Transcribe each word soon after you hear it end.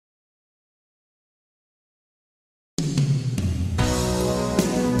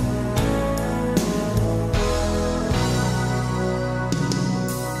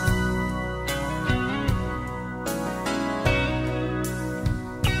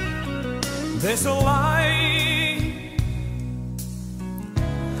There's a light,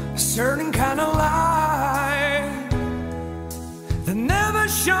 a certain kind of light that never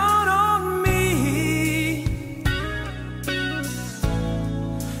shone on me.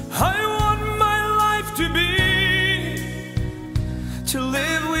 I want my life to be, to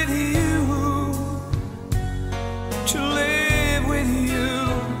live with you, to live with you.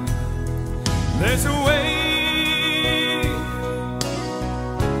 There's a way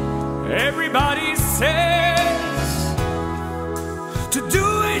everybody says to do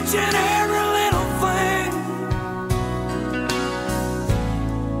each and every little thing,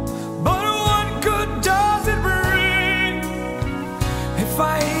 but what good does it bring if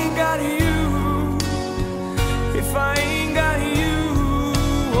I ain't got you, if I ain't got you?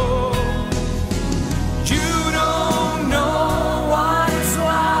 Oh, you don't know what it's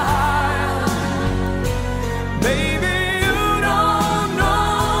like, baby.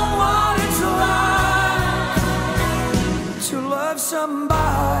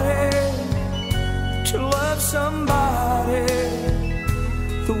 Somebody, to love somebody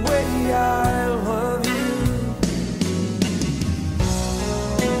the way I love you.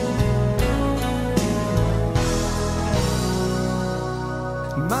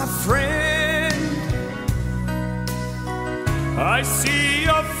 My friend, I see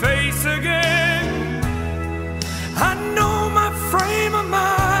your face again. I know my frame of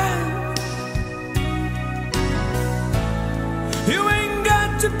mind. You ain't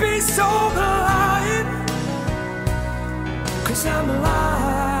got to be so blind, 'cause I'm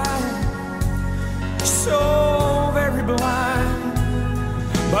blind, so very blind.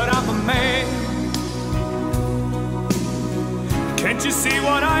 But I'm a man. Can't you see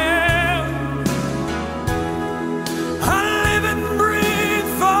what I am? I live and breathe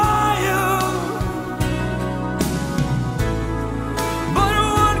for you. But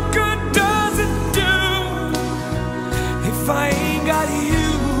what good does it do if I ain't got you,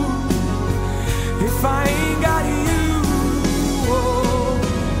 if I ain't got you? Oh,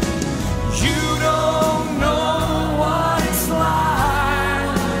 you don't know what it's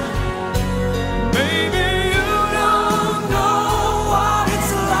like, baby, you don't know what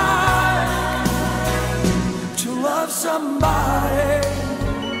it's like to love somebody,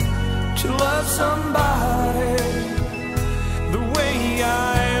 to love somebody the way I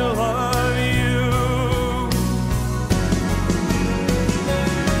love you.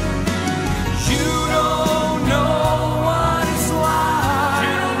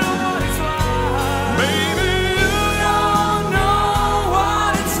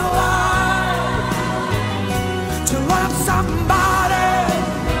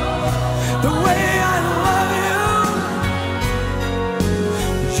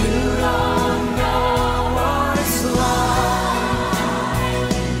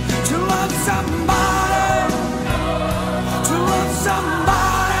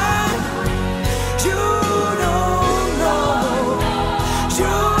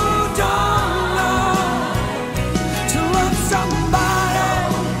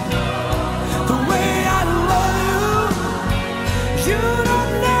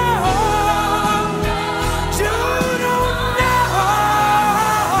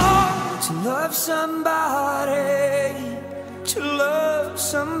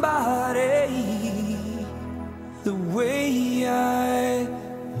 The way I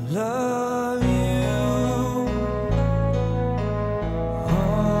love you. Oh.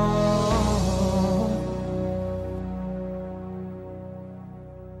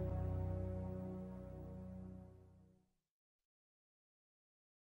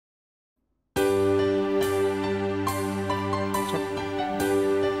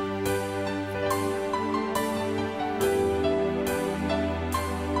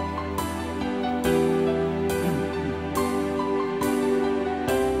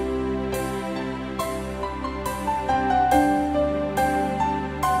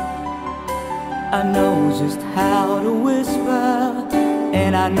 I know just how to whisper,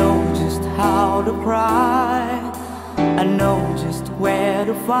 and I know just how to cry. I know just where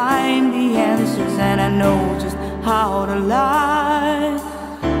to find the answers, and I know just how to lie.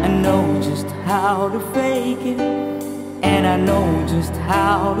 I know just how to fake it, and I know just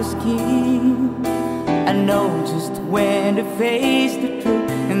how to scheme. I know just when to face the truth,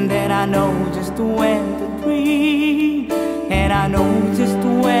 and then I know just when to dream. And I know just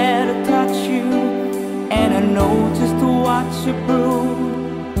where to touch you, and I know just what you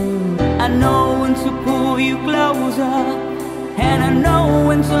prove. I know when to pull you closer, and I know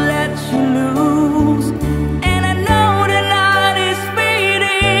when to let you loose. And I know the night is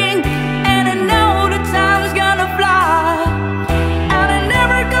fading, and I know the time's gonna fly. And I'm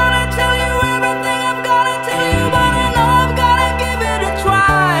never gonna tell you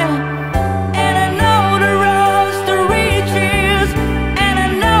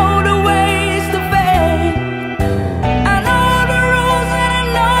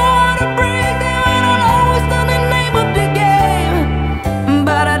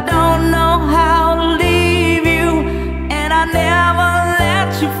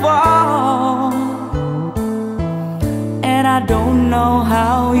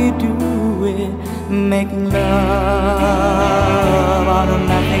making love out of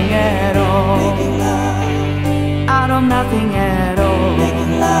nothing at all, out of nothing at all,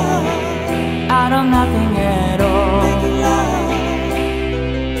 out of nothing at all,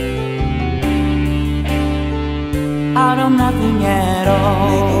 out of nothing at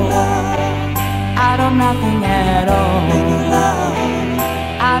all, out of nothing at all,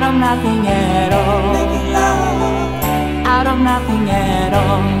 out of nothing at all, out of nothing at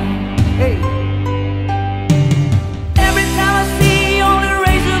all. Hey. Every time I see you on the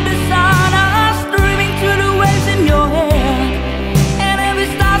rays of the sun, I'm streaming through the waves in your hair, and every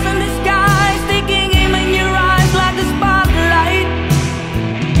star's in the sky sticking in your eyes like a spotlight.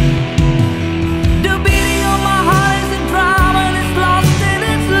 The beating of my heart is a drum and it's lost and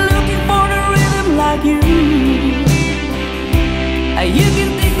it's looking for the rhythm like you. You can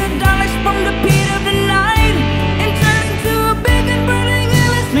take the darkness from the pit of the night and turn into a big and burning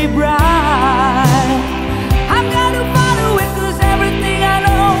endlessly bright. I've got to follow it 'cause everything I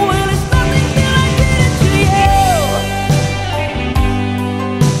know, well, it's nothing till I get it to you.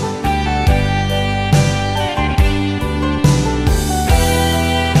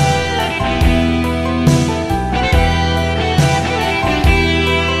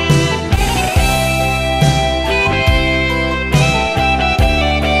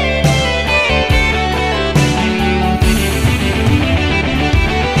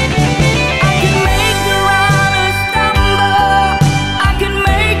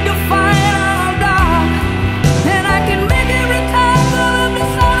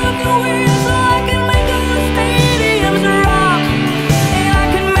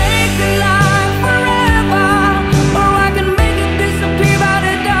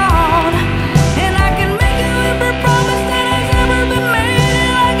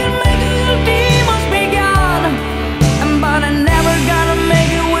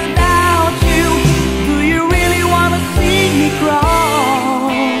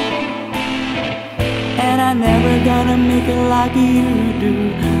 Like you do,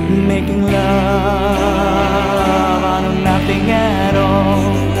 making love out of nothing at all,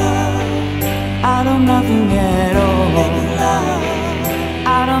 out of nothing at all,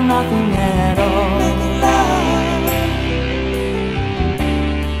 out of nothing at all,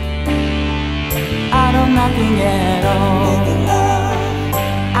 out of nothing at all,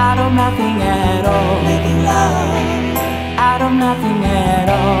 out of nothing at all, out of nothing at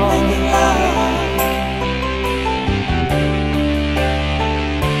all.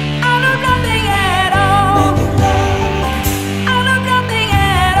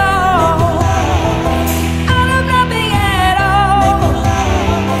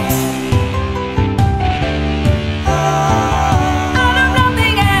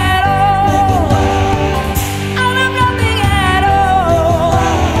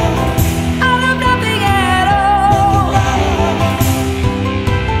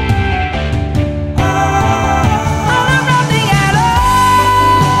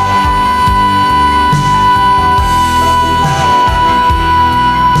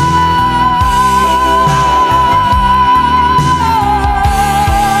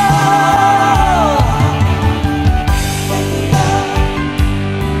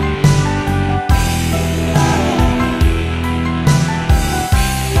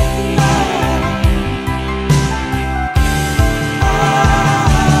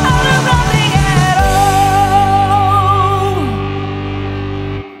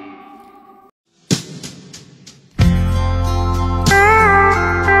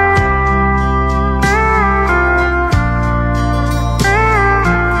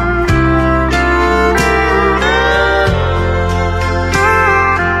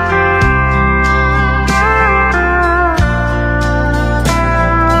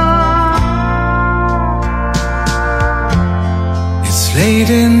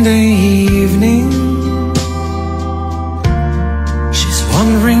 Late in the evening, she's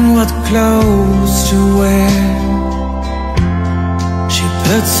wondering what clothes to wear. She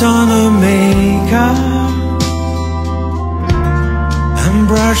puts on her makeup and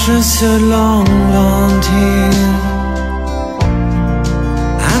brushes her long blonde hair,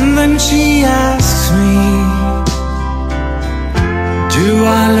 and then she asks me, do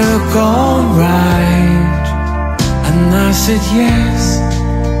I look alright? And I said yes,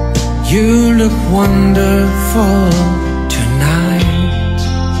 you look wonderful tonight.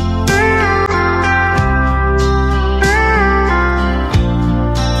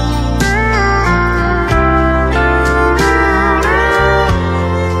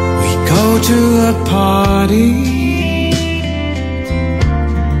 We go to a party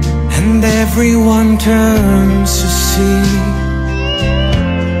and everyone turns to see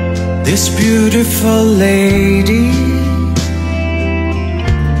this beautiful lady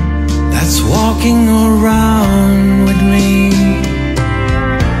that's walking around with me.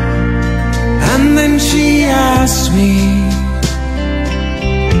 And then she asked me,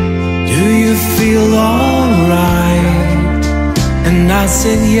 do you feel alright? And I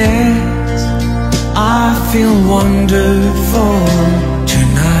said yes, I feel wonderful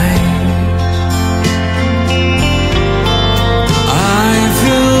tonight. I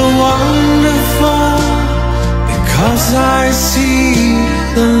feel wonderful because I see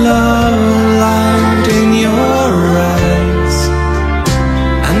the love light in your eyes.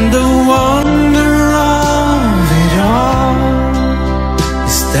 And the wonder of it all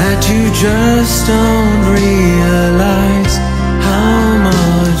is that you just don't realize how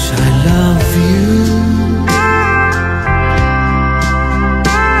much I love you.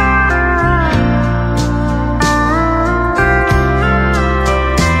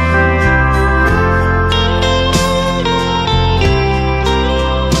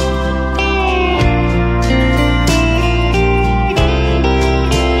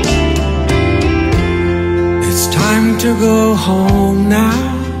 To go home now,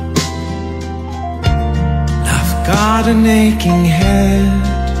 I've got an aching head,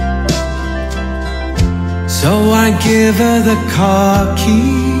 so I give her the car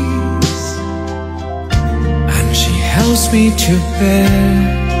keys and she helps me to bed.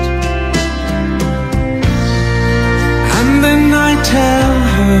 And then I tell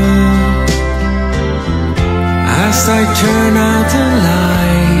her, as I turn out the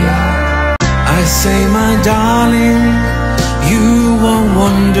light, I say, my darling, you are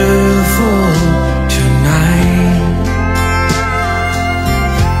wonderful tonight.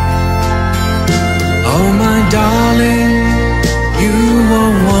 Oh, my darling, you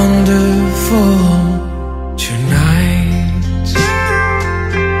are wonderful tonight.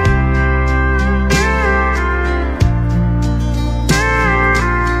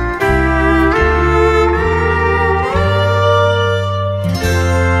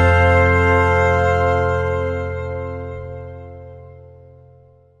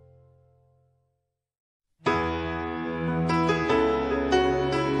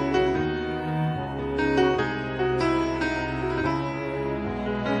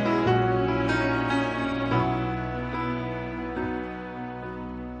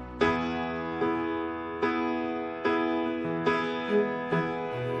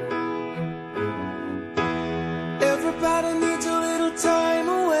 Everybody needs a little time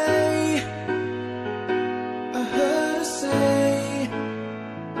away, I heard her say,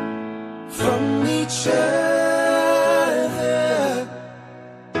 from each other.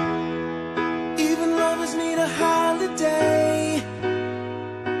 Even lovers need a holiday,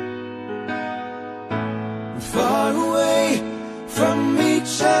 far away from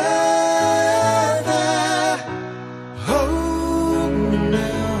each other. Oh,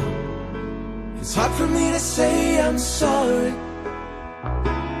 now it's hard for me to say I'm sorry.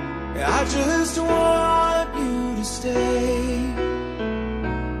 I just want you to stay.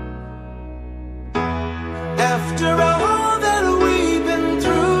 After all that we've been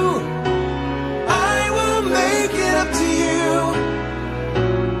through, I will make it up to you,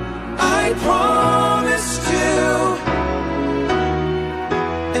 I promised you.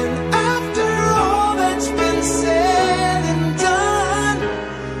 And after all that's been said and done,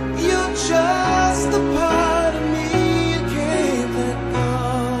 you're just the part of me you can't let go.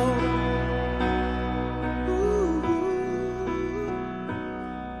 Ooh.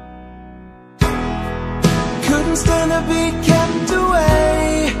 Couldn't stand to be kept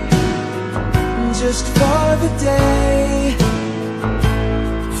away just for the day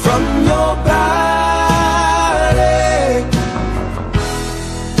from your body.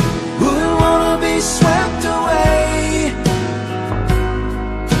 Wouldn't wanna be swept away,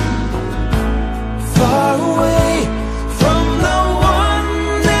 far away from the one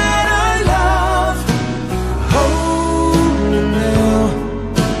that I love. Oh, now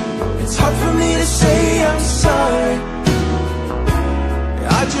it's hard for me to say I'm sorry.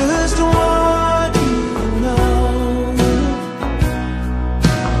 I just want you to know.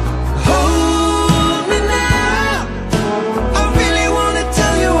 Hold me now, I really want to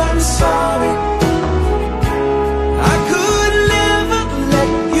tell you I'm sorry. I could never let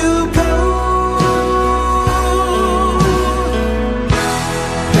you go.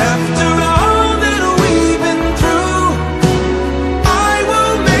 After all that we've been through, I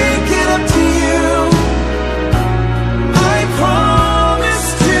will make it up to you, I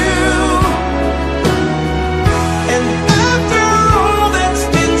promised you.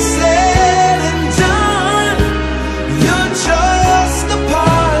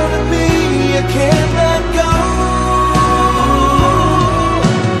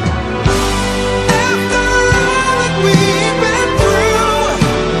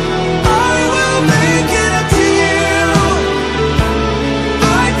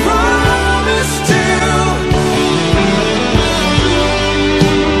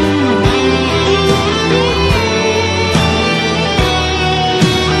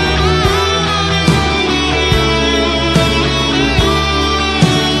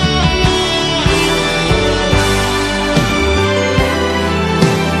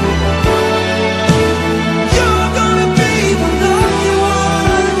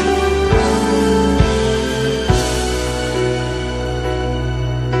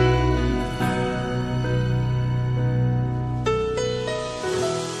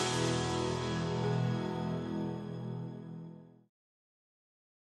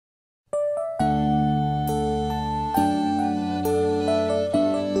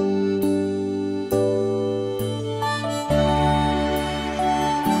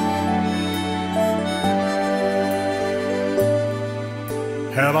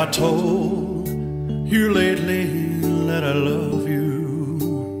 told you lately that I love you?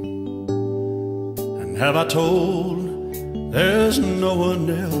 And have I told there's no one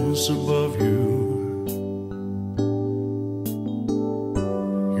else above you?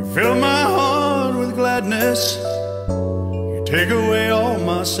 You fill my heart with gladness, you take away all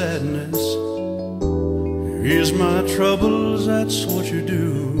my sadness, you ease my troubles, that's what you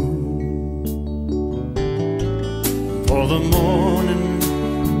do. For the morning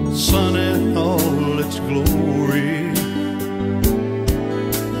sun in all its glory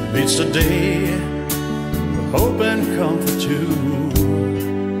meets the day with hope and comfort too.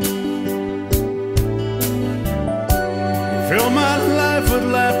 You fill my life with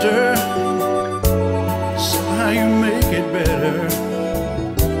laughter, somehow you make it better.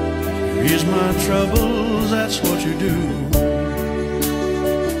 You ease my troubles, that's what you do.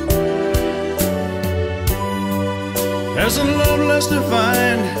 There's a love less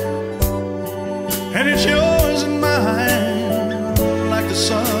defined, and it's yours and mine, like the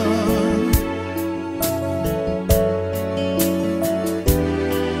sun.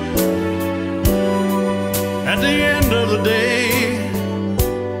 At the end of the day,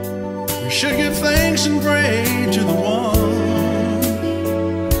 we should give thanks and pray to the one,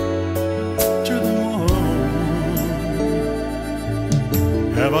 to the one.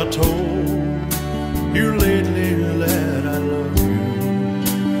 Have I told you lately that I love you?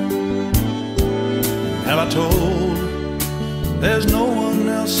 Have I told there's no one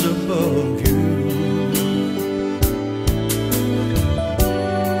else above you?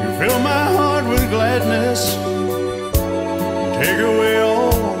 You fill my heart with gladness, take away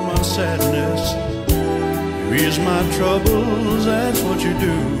all my sadness, you ease my troubles, that's what you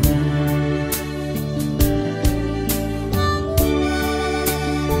do.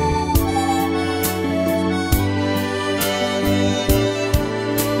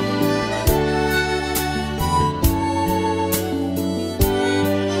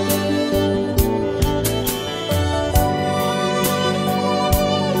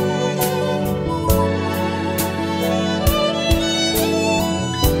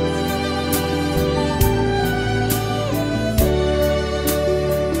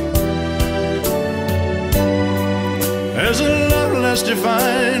 There's a love less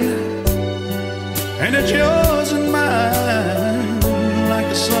defined, and it's yours and mine, like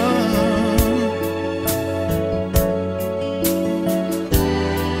the sun.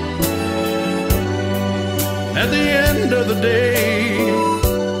 At the end of the day,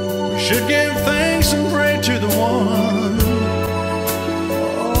 we should give thanks and pray to the one,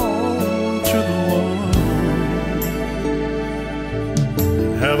 oh, to the one.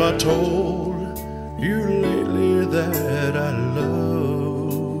 Have I told you lately that I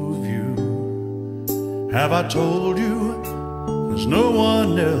love you? Have I told you there's no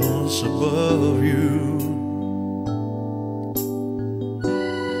one else above you?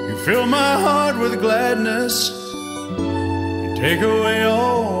 You fill my heart with gladness, you take away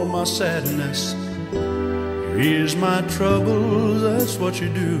all my sadness, you ease my troubles, that's what you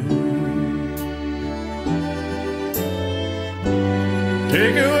do.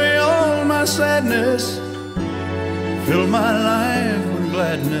 Take away all my sadness, fill my life with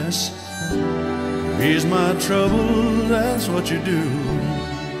gladness, ease my troubles, that's what you do.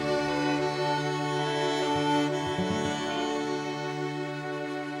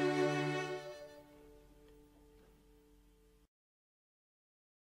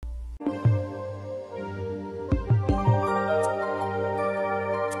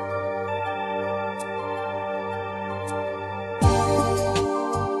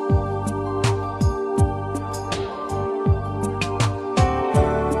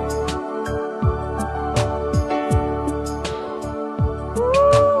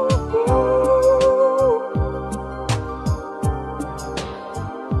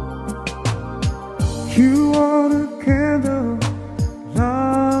 You are the candle,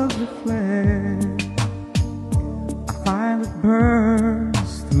 love the flame. I find it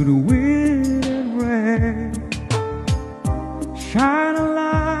burns through the wind and rain. Shine a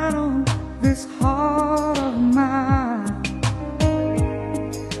light on this heart of mine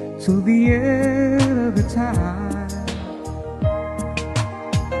till the end of the time.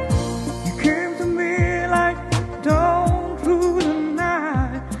 You came to me like the dawn through the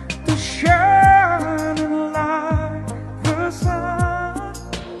night, the shining light, the sun.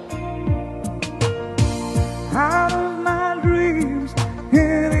 Out of my dreams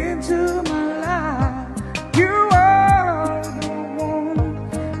and into my life, you are the one,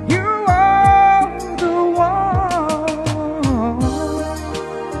 you are the one.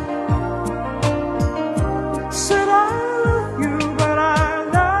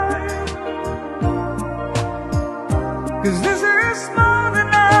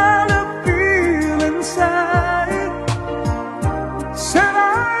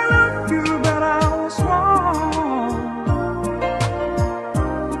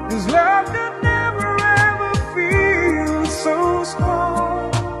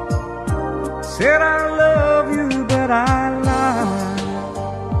 Said I love you, but I lied.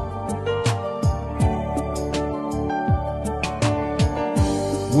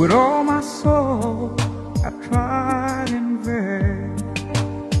 With all my soul, I tried in vain.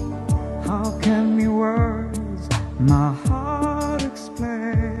 How can me words, my heart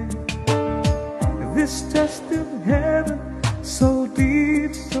explain this test of heaven, so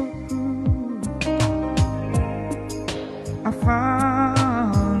deep, so true? I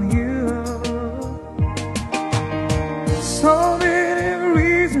found you. So many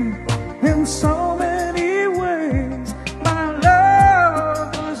reasons in so many ways. My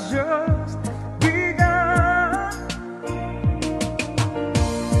love was just begun.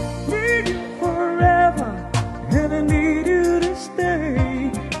 Need you forever, and I need you to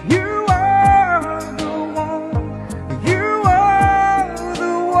stay. You are the one. You are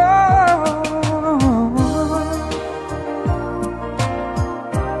the one.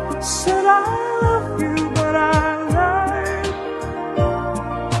 Said I love you, but I lied.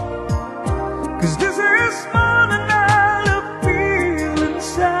 'Cause this is more than I feel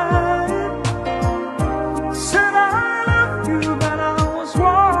inside. Said I love you, but I was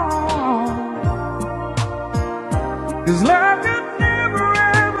wrong. 'Cause love could never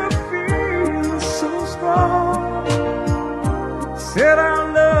ever feel so strong. Said I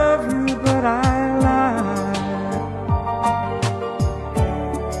love you, but I lied.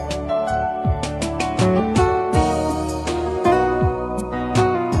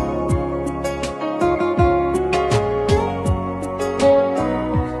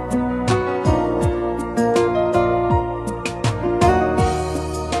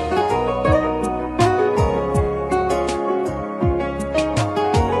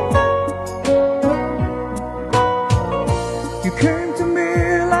 You came to me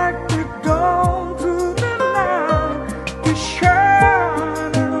like the dawn through the night. You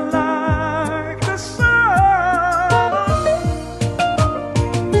shining like the sun.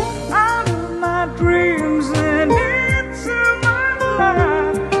 Out of my dreams and into my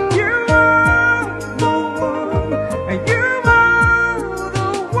life. You are the one, and you are the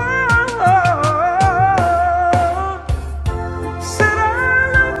one. Said I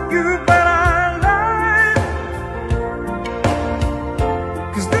love you, but I lied.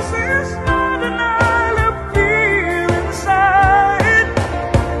 'Cause this is more than I feel inside.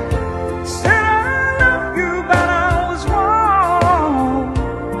 Said I love you, but I was wrong.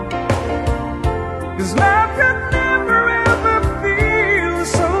 'Cause love could never ever feel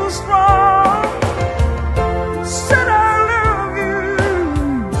so strong. Said I love you,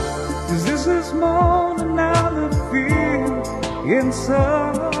 'cause this is more than I feel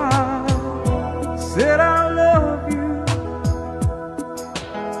inside. Said I love you,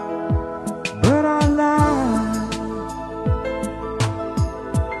 but I lied.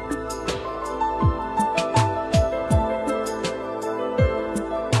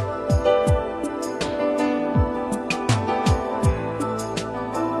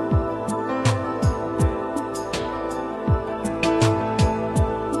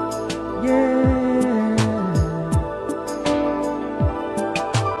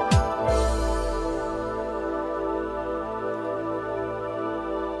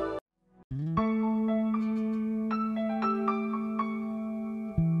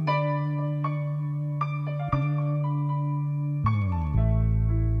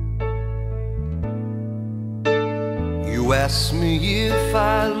 You ask me if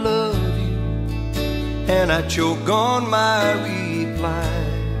I love you, and I choke on my reply.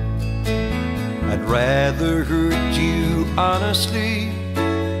 I'd rather hurt you honestly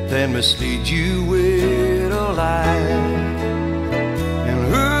than mislead you with a lie. And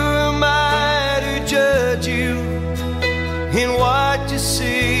who am I to judge you in what you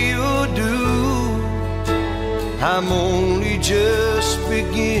say or do? I'm only just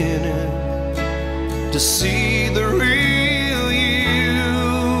beginning to see the real you.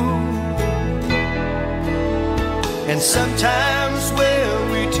 And sometimes when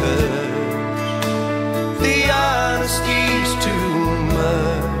we touch, the honesty's too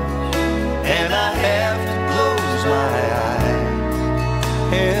much, and I have to close my eyes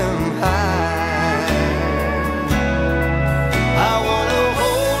and hide. I wanna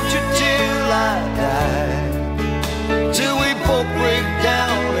hold you till I die, till we both break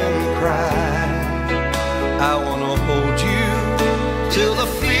down and cry. I wanna hold you till the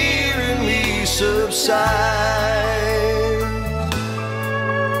fear in me subsides.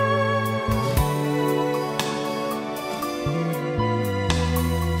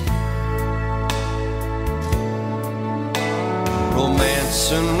 Romance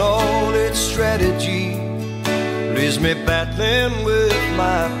and all its strategy leaves me battling with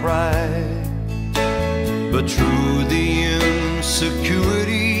my pride. but through the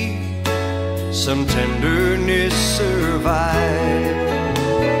insecurity, some tenderness survived.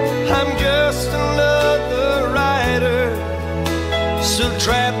 I'm just another writer, still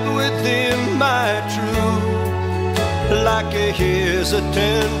trapped within my truth, like a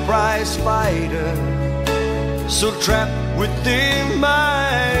hesitant prize fighter, still trapped within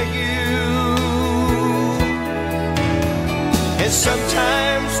my youth. And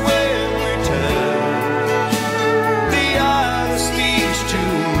sometimes when we touch, the honesty's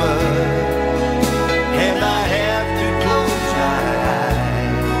too much, and I have to close my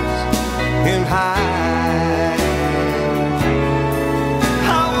eyes and hide.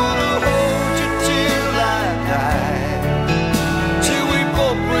 I wanna hold you till I die, till we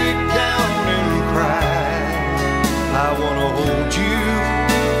both break down and cry. I wanna hold you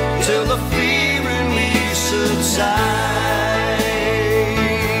till the fear in me subsides.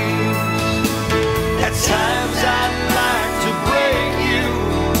 At times I'd like to break you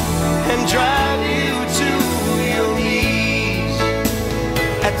and drive you to your knees.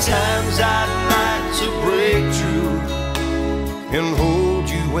 At times I'd like to break through and hold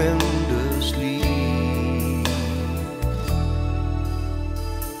you endlessly.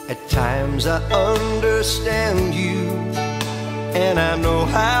 At times I understand you, and I know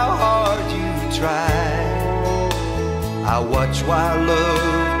how hard you try. I watch while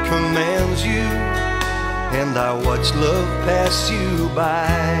love commands you, and I watch love pass you by.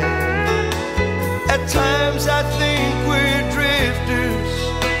 At times I think we're drifters,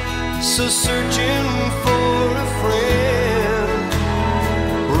 so searching for a friend,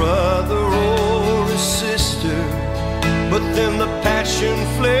 brother or a sister, but then the passion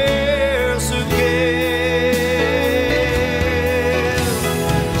flares again.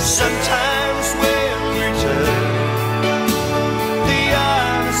 Sometimes when we touch, the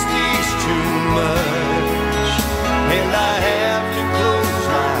honesty's too much, and I have to close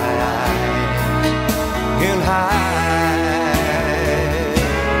my eyes and hide.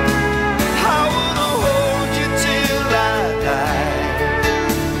 I wanna hold you till I die,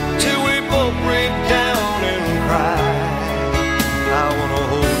 till we both break down and cry. I wanna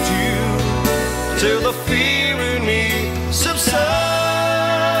hold you till the fear in me subsides.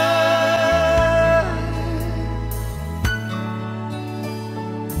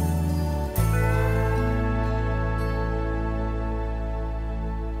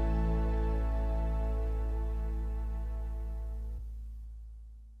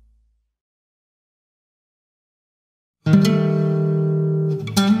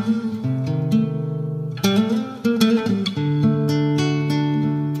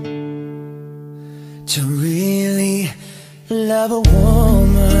 To really love a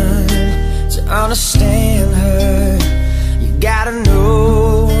woman, to understand her, you gotta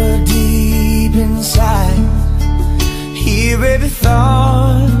know her deep inside. Hear every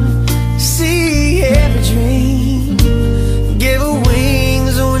thought, see every dream, give her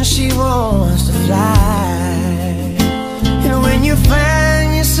wings when she wants to fly. And when you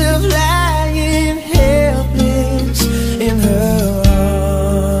find yourself lying helpless in her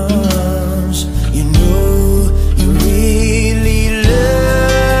arms, you know you really love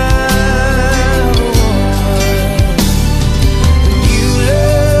a woman. When you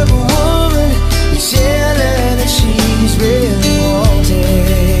love a woman, you tell her that she's really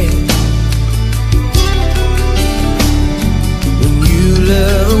wanted. When you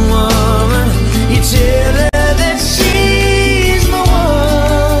love a woman, you tell her that she's the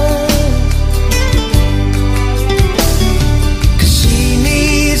one. 'Cause she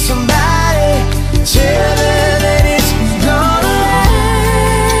needs somebody to tell her that it's gonna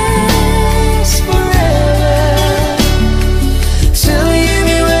last forever. Tell you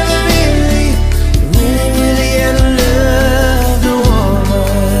you ever really, really, really ever loved a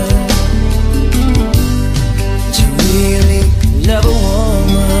woman. To really love a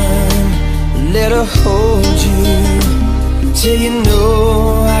woman, let her hold you till you know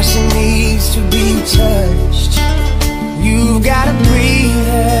how she needs to be touched. You've gotta breathe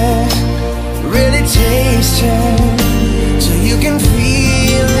her, really taste her, so you can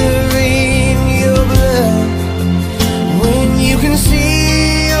feel her in your blood. When you can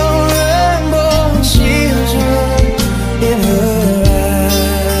see your unborn children in her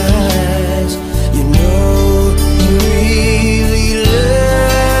eyes, you know you really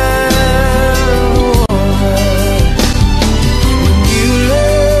love a woman. When you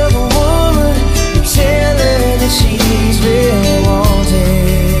love a woman, you tell her that she's really wanted.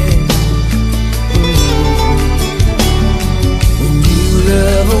 When you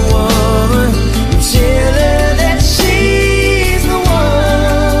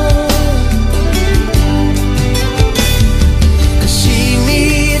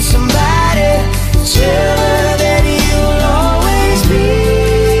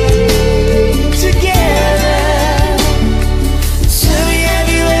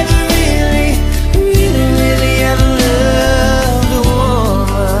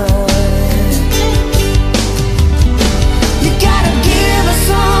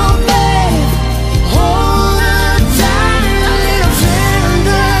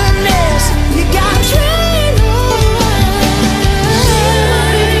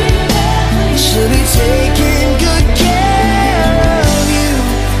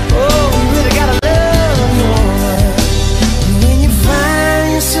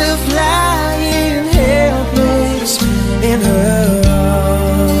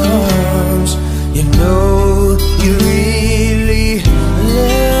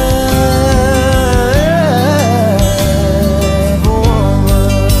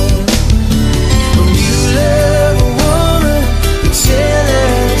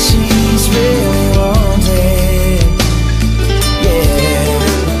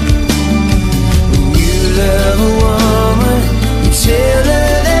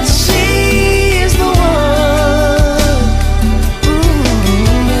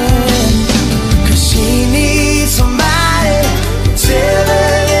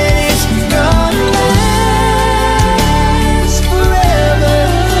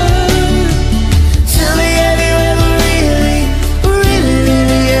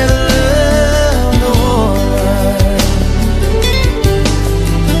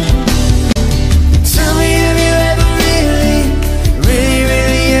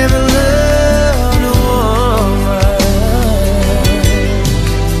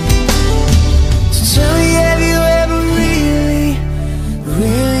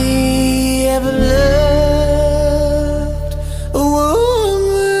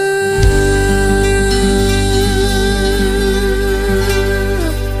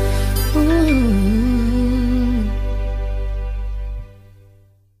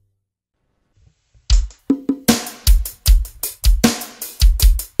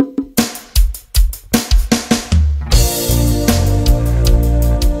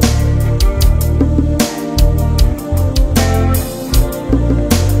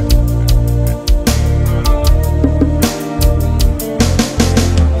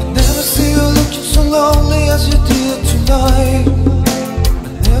as you did tonight. I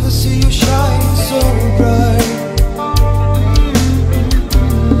never see you shine so bright.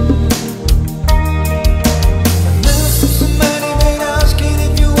 I never see so many men asking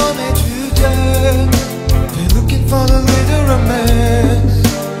if you want me to dance. They're looking for the little romance,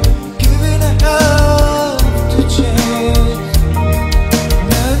 giving a half to chance.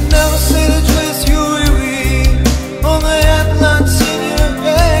 And I never see the dress you wear on the headlights in your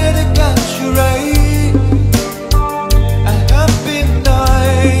head. I got you right. A happy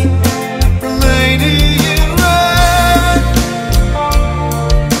night, lady in red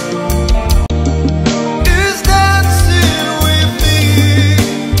is dancing with me.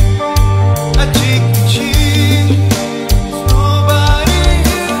 I cheek to cheek, there's nobody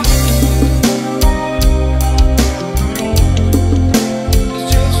here. It's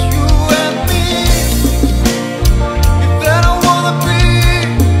just you and me. If that I wanna be,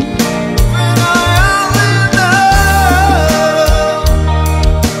 when I only know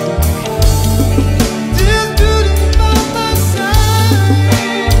this beauty by my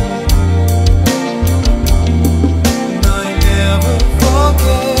side, and I never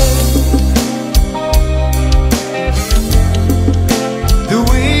forget the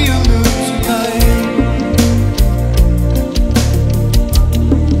way you look tonight.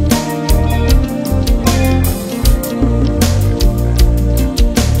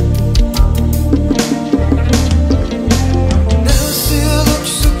 Never see you look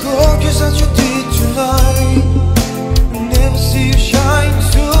so gorgeous as you did tonight. Never see you shine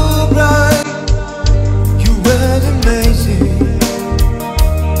so bright. You were amazing.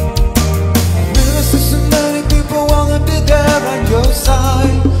 Never see so many people wanna be there at your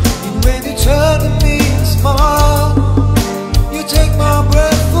side. And when you turn to me and smile, you take my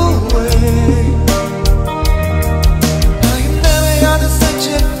breath away. I never had such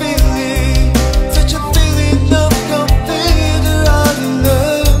a feeling of complete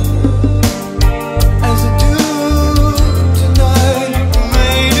love as I do tonight.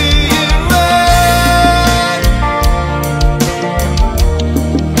 Lady in red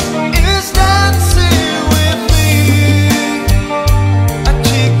is dancing with me. I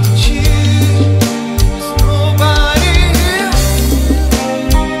cheek to cheek, there's nobody here.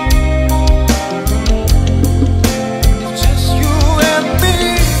 It's just you and me.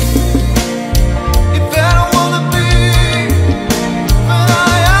 If that I wanna be, but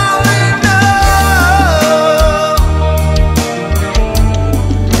I only know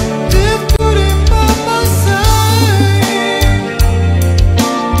this beauty by my side,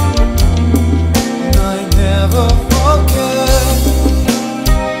 and I never forget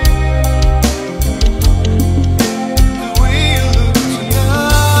the way you look tonight.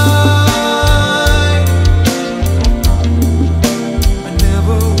 I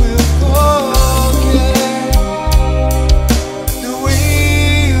never will forget the way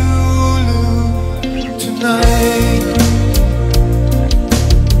you look tonight.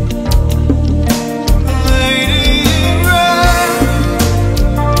 Lady in red,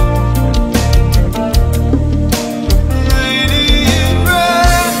 lady in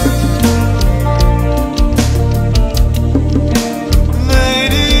red,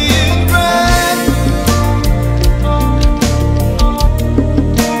 lady in red,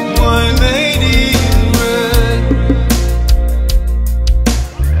 my lady in red.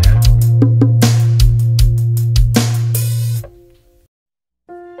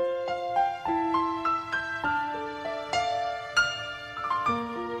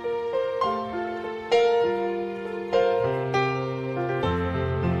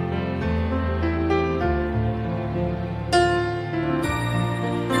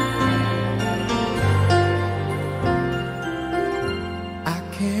 I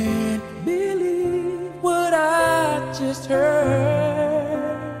can't believe what I just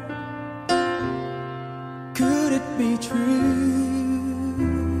heard. Could it be true?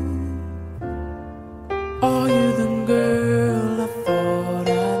 Are you the girl I thought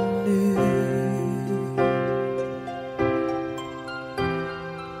I knew?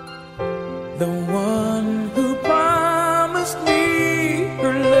 The one who promised me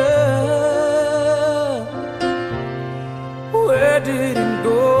her love. Where did it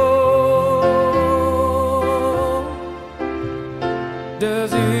go?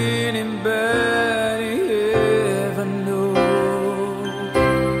 Does anybody ever know?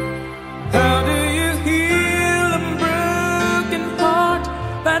 How do you heal a broken heart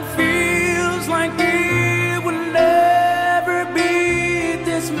that feels like it will never be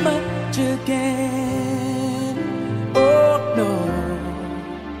this much again? Oh no,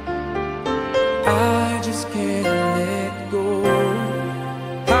 I just can't let go.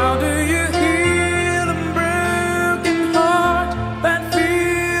 How do you heal a broken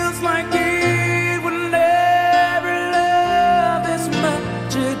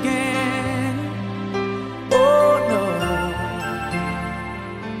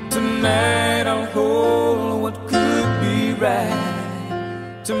Tonight I'll hold what could be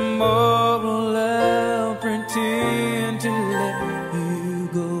right. Tomorrow I'll pretend to let you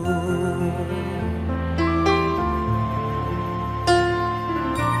go.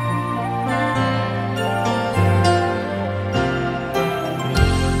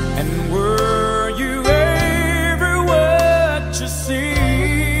 And were you ever what you see?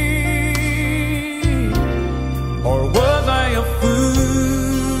 Or was I a fool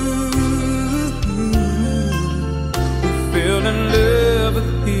who fell in love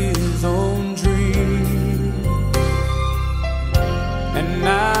with his own dream? And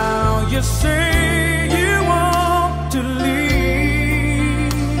now you say you want to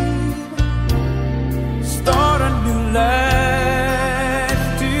leave, start a new life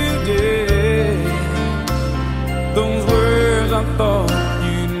today. Those words I thought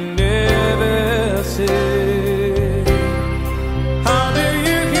you'd never say.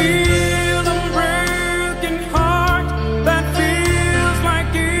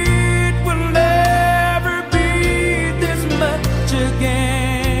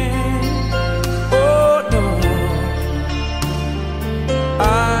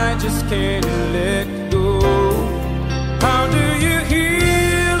 Can't let go. How do you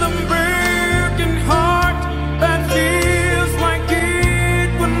heal a broken heart that feels like it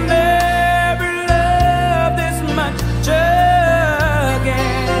will never love this much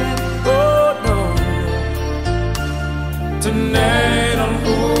again? Oh no. Tonight I'll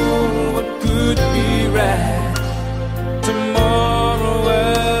hold what could be right. Tomorrow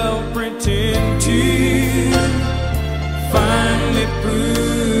I'll pretend to finally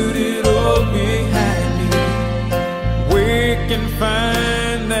prove it all behind me. Wake and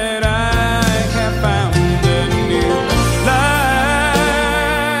find that I have found a new life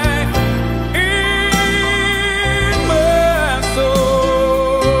in my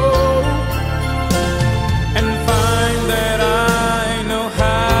soul, and find that I know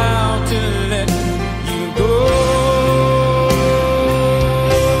how to let you go.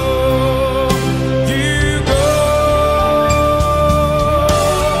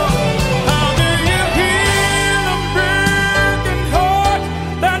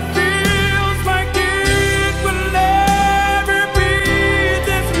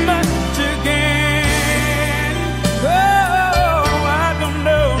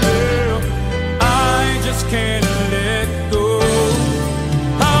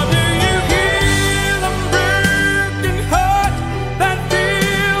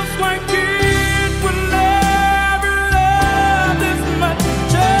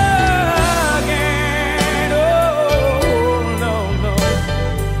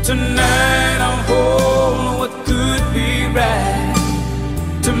 Tonight I'll hold what could be right.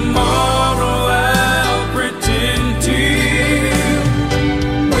 Tomorrow I'll pretend to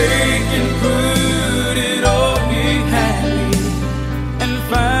wake and put it all behind me, and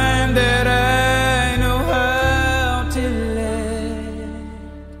find that I know how to let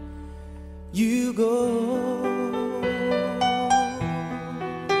you go.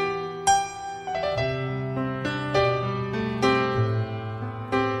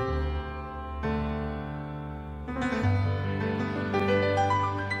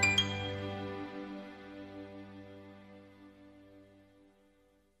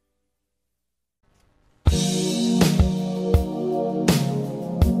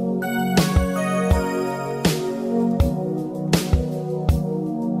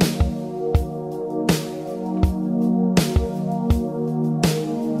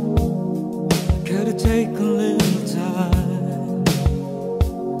 Take a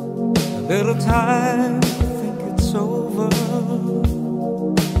little time to think it's over.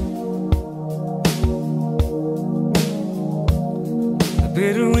 I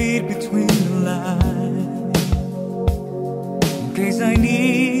better read between the lines in case I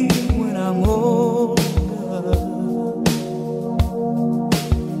need when I'm older.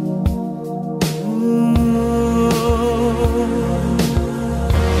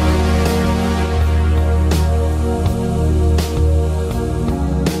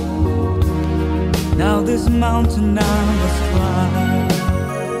 Now this mountain I must climb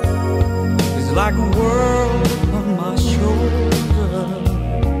is like a world on my shoulder.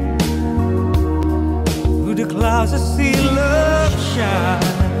 Through the clouds I see love shine.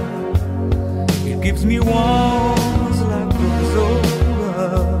 It keeps me warm, it's like it was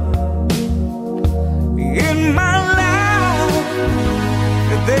over. In my life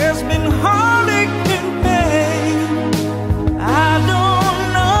there's been heartache and pain. I don't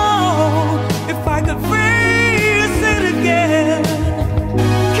know if I could face it again.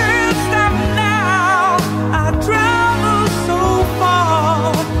 Can't stop now, I travel so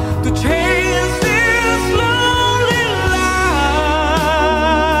far to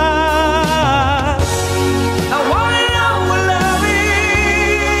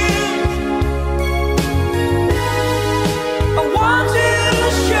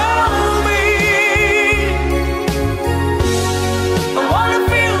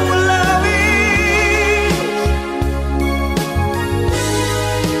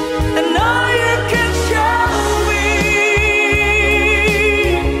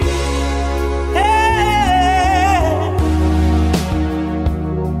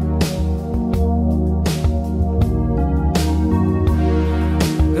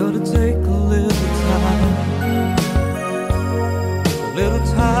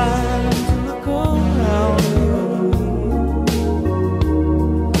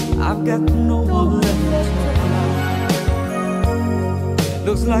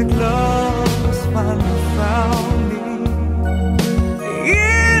feels like love's finally found me.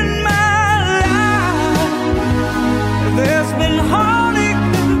 In my life, there's been heartache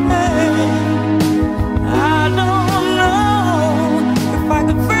and pain. I don't know if I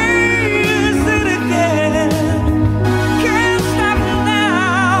could face it again. Can't stop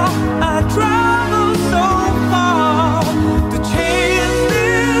now. I travel so far to chase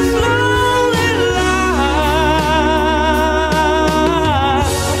this lonely life.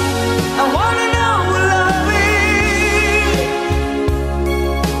 I wanna know what love is.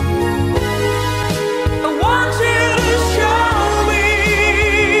 I want you to show me.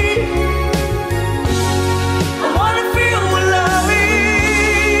 I wanna feel what love is.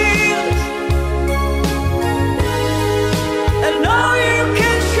 I know you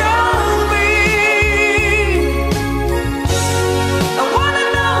can show me. I wanna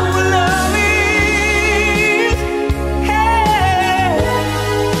know what love is. Hey,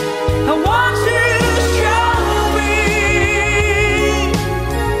 I want you to show me.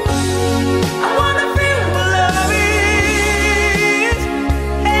 I wanna feel what love is.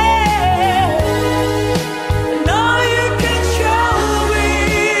 Hey, I know you can show me.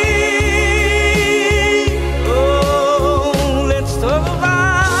 Oh, let's talk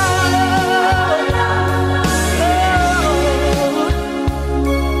about love.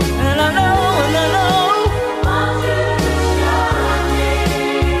 And I know, want you to show me.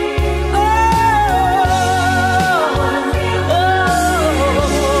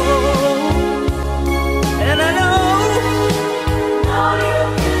 And I know you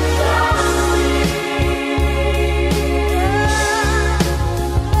can show me.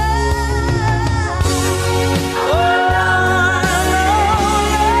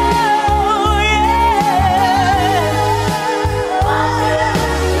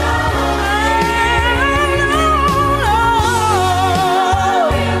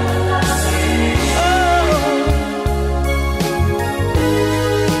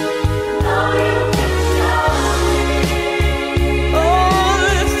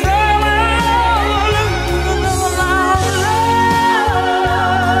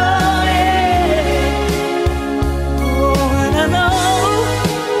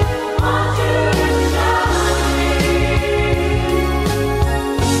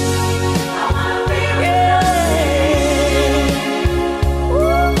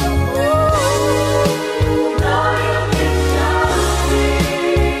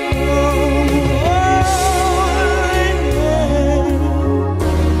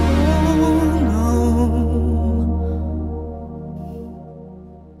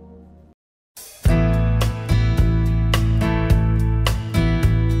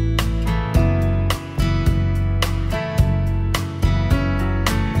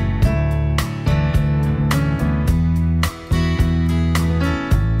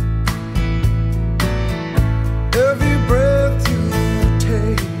 Every breath you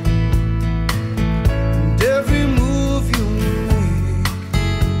take and every move you make,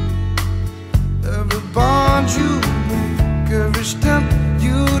 every bond you break, every step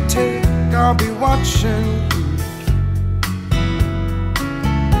you take, I'll be watching you.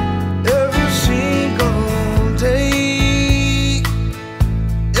 Every single day,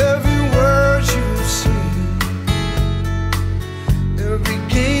 every word you say, every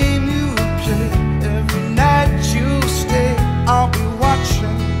game you play, every night you stay, I'll be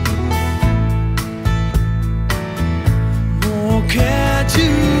watching you. Oh, can't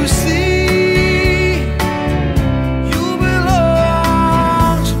you see? You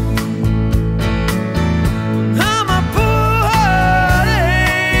belong to me. Now my poor heart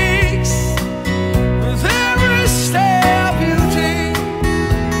aches with every step you take,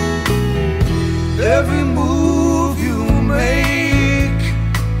 every move you make,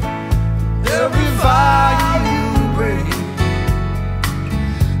 every vow you break,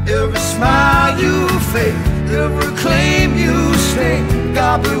 every smile you fake, every claim you stake,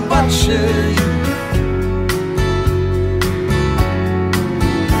 I'll be watching you.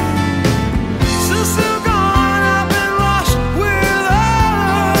 Since you're gone, I've been lost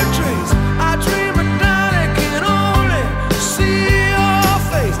without a trace. I dream at night, I can only see your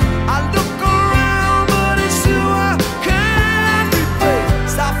face. I look around, but it's you I can't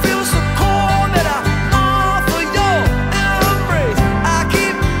replace. I feel so cold that I long for your embrace. I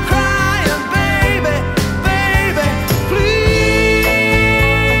keep crying, baby, baby, please.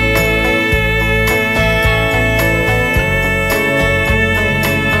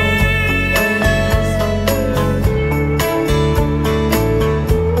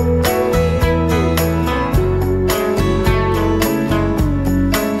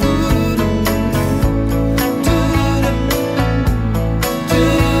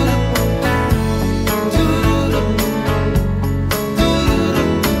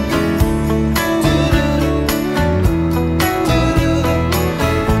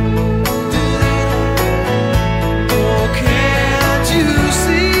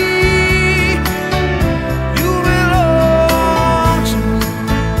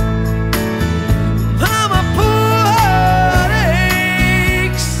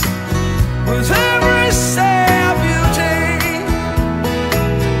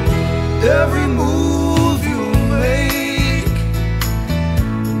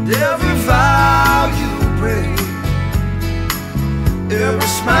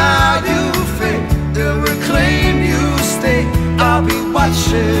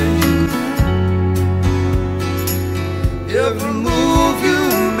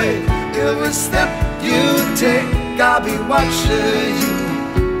 watching you.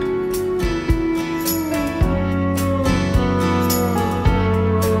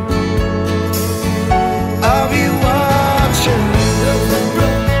 I'll be watching every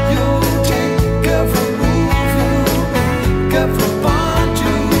breath you take, every move you make, every bond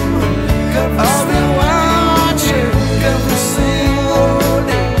you break. I'll be watching every single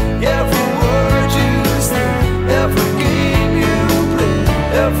day, every word you say, every game you play,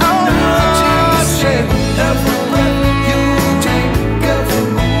 every night you say, every breath you take, every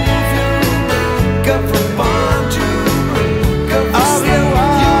move you make, every bond you break. I'll be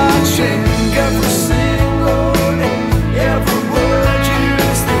watching every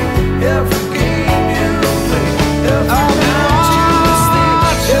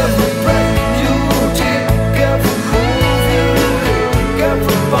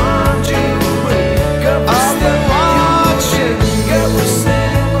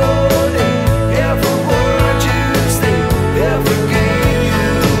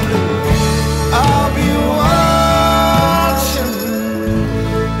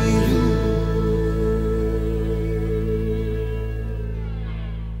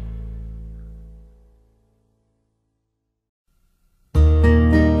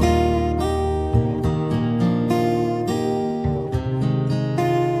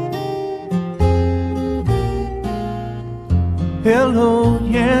Hello,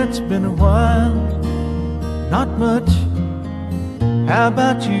 yeah, it's been a while. Not much. How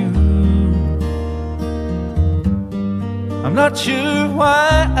about you? I'm not sure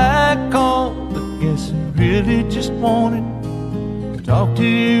why I called, but guess I really just wanted to talk to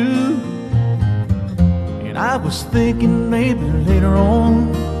you. And I was thinking maybe later on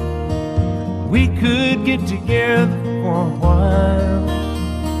we could get together for a while.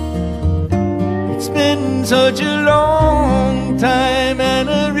 It's been such a long time and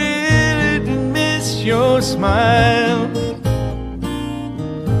I really do miss your smile.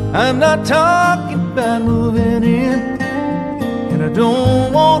 I'm not talking about moving in, and I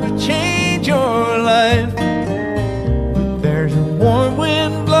don't want to change your life, but there's a warm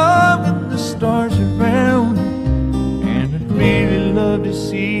wind blowing the stars around, and I'd really love to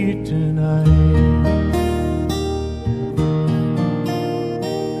see you tonight.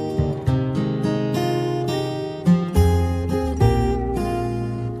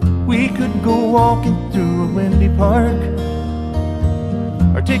 We could go walking through a windy park,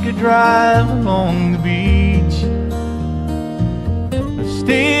 or take a drive along the beach, or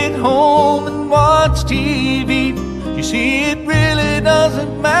stay at home and watch TV. You see, it really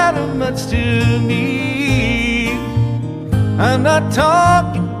doesn't matter much to me. I'm not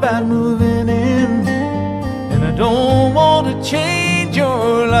talking about moving in, and I don't want to change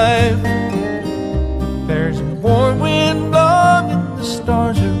your life. There's a warm wind blowing the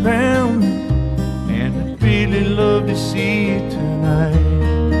stars around, and I'd really love to see you tonight.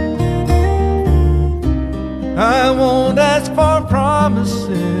 I won't ask for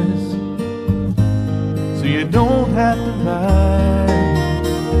promises, so you don't have to lie.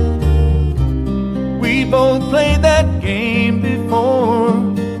 We both played that game before.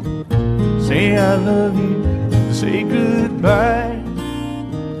 Say I love you, say goodbye.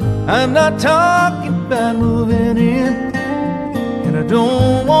 I'm not talking about moving in, and I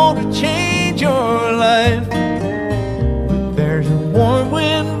don't want to change your life, but there's a warm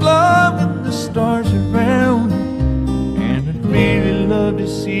wind blowing the stars around, and I'd really love to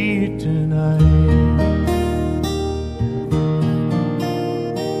see you tonight.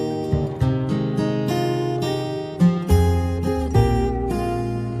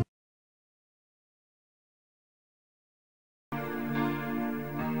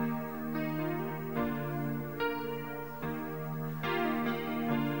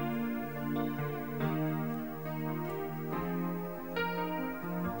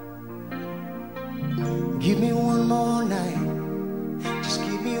 Give me one more night, just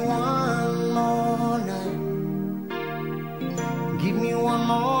give me one more night. Give me one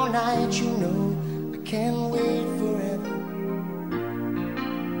more night, you know I can't wait forever.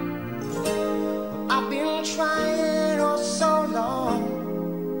 I've been trying oh so long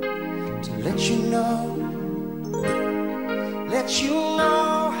to let you know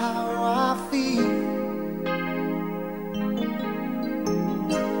how I feel.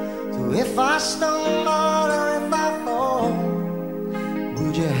 So if I stumble or if I fall,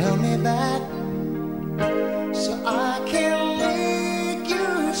 would you help me back so I can make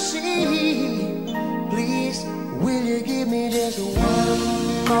you see? Please, will you give me just one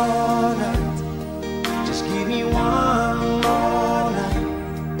more night? Just give me one more night.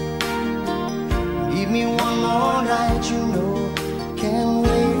 Give me one more night, you know, can't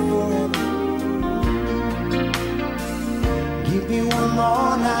wait forever.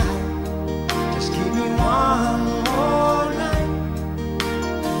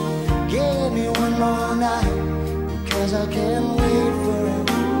 I can't wait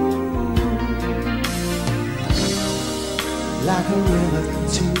forever. Like a river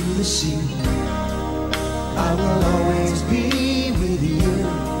to the sea, I will always be with you.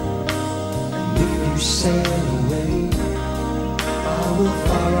 And if you sail away, I will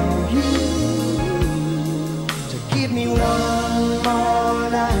follow you. So give me one more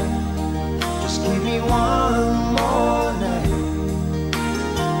night, just give me one more night.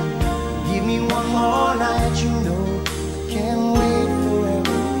 Give me one more night, you know I can't wait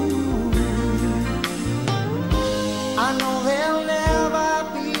forever. I know there'll never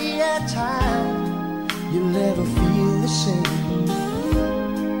be a time you'll never feel the same,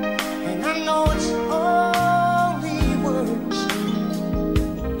 and I know it's only words,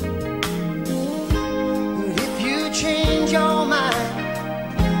 but if you change your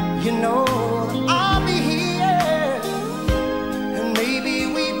mind, you know that I'll be here, and maybe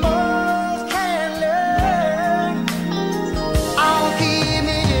we both can learn. I'll give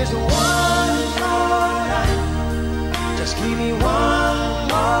me just one more night, just give me one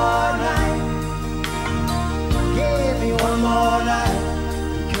more night. Give me one more night,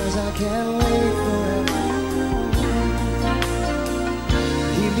 because I can't wait forever.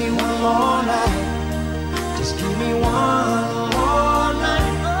 Give me one more night, just give me one more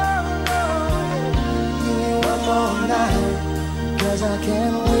night. Oh, give me one more night, because I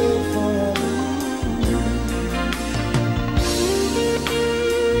can't wait forever.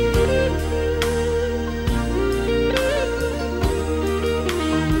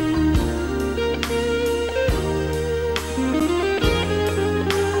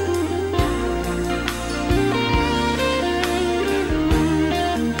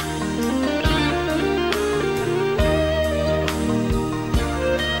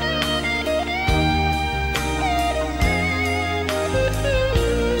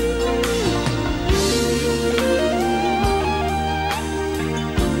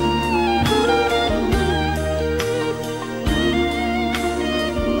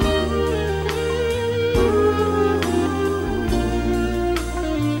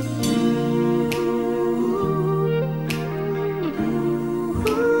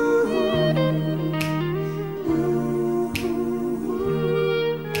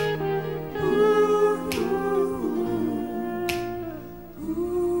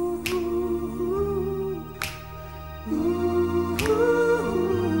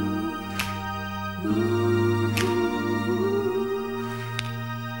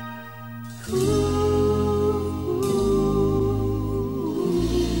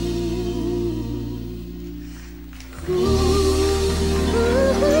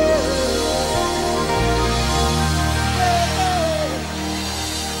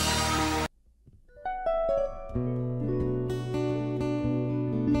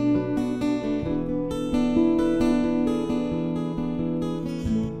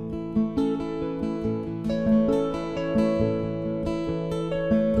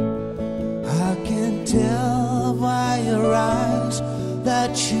 I can tell by your eyes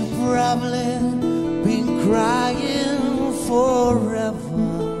that you've probably been crying forever.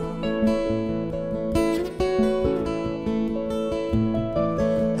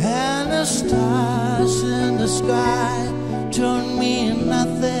 And the stars in the sky don't mean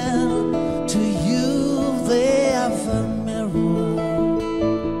nothing to you, they have a mirror.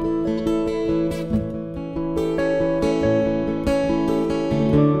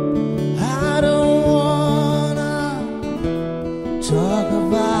 Talk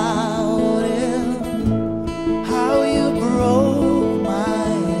about it, how you broke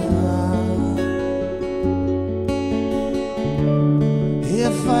my heart.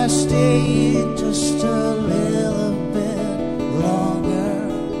 If I stay just a little bit longer,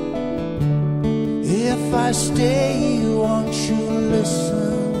 if I stay, won't you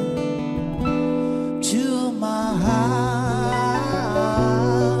listen to my heart?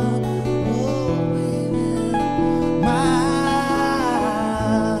 Oh, baby, my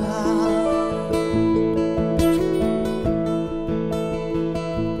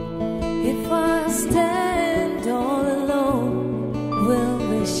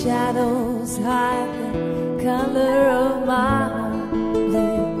shadows hide the color of my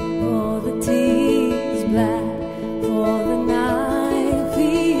blue, for the tea's black, for the night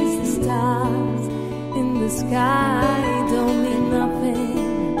feeds the stars in the sky don't mean nothing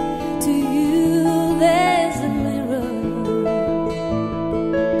to you. There's a mirror.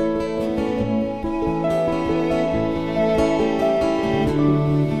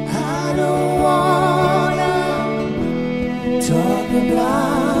 I don't wanna talk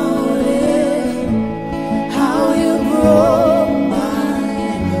about it, how you broke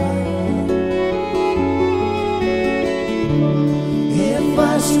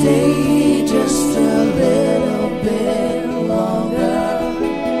stay just a little bit longer,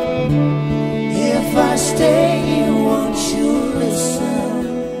 if I stay, won't you listen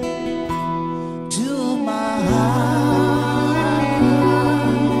to my heart?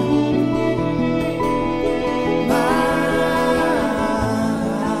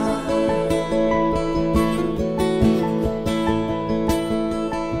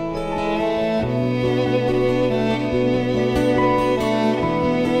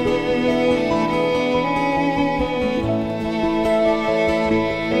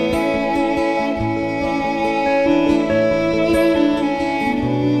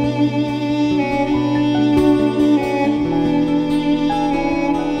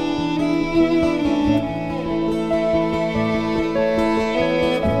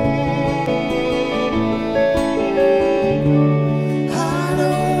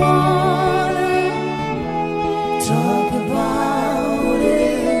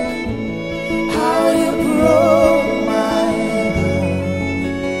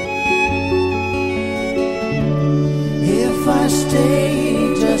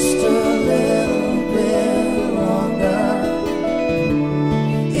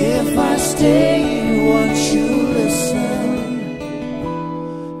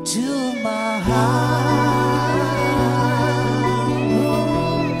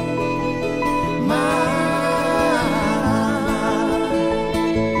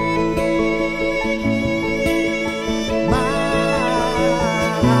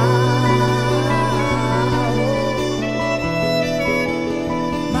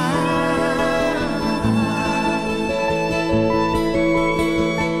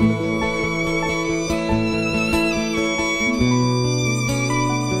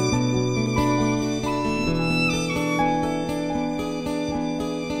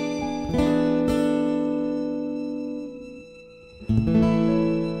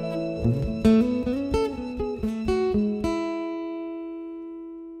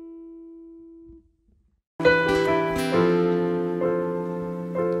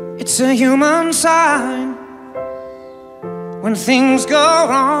 It's a human sign when things go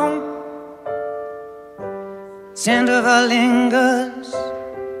wrong. Scent of her lingers,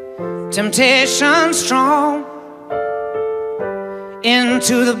 temptation strong.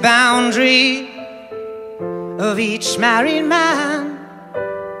 Into the boundary of each married man,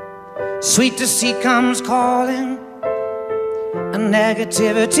 sweet deceit comes calling, and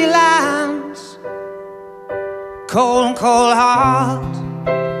negativity lands. Cold, cold heart,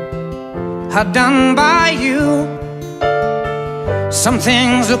 hard done by you. Some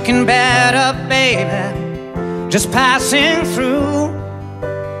things looking better, baby, just passing through.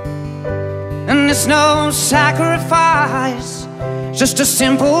 And it's no sacrifice, just a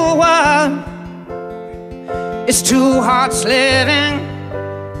simple word. It's two hearts living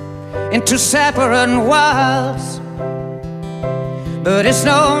in two separate worlds. But it's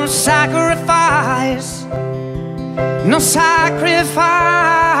no sacrifice, no sacrifice.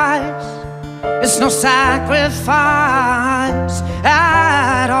 It's no sacrifice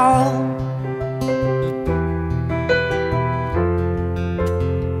at all.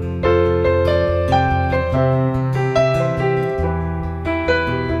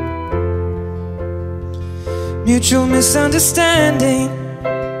 Mutual misunderstanding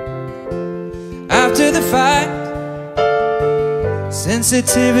after the fight.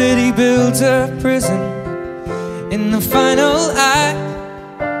 Sensitivity builds a prison. In the final act,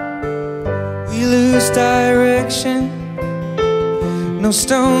 we lose direction. No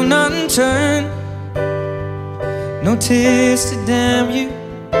stone unturned, no tears to damn you.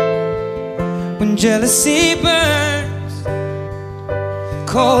 When jealousy burns,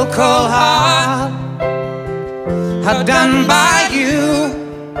 cold, cold heart, hard done by you.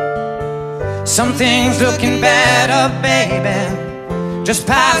 Some things looking better, baby, just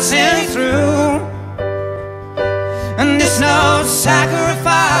passing through. And it's no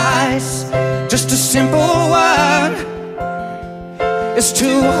sacrifice, just a simple word. It's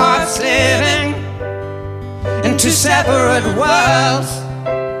two hearts living in two separate worlds.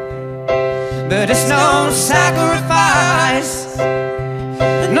 But it's no sacrifice,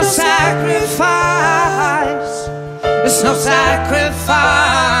 no sacrifice. It's no sacrifice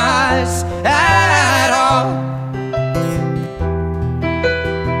at all.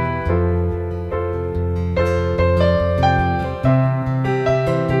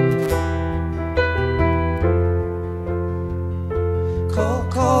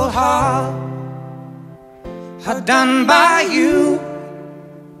 Cold, cold heart, hard done by you.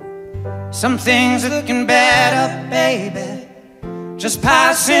 Some things looking better, baby, just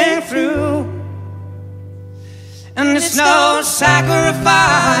passing through. And it's no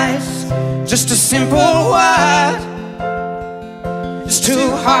sacrifice, just a simple word. It's two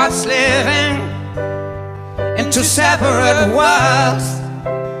hearts living in two separate worlds.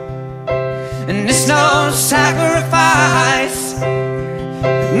 And it's no sacrifice,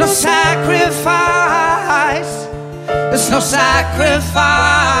 no sacrifice. There's no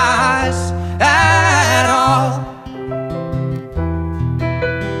sacrifice at all.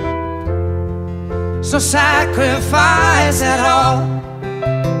 There's no sacrifice at all.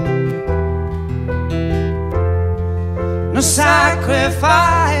 No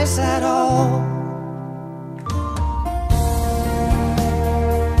sacrifice at all.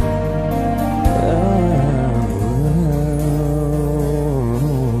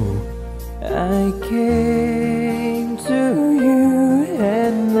 I came to you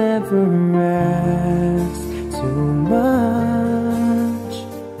and never asked too much,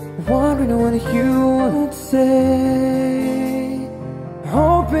 wondering what you would say,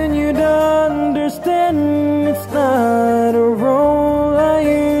 hoping you'd understand it's not a role I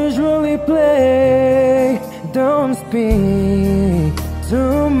usually play. Don't speak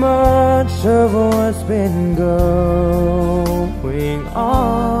too much of what's been going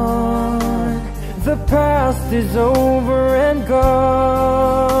on. The past is over and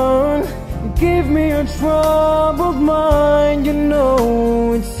gone. Give me your troubled mind, you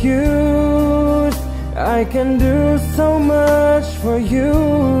know it's used. I can do so much for you.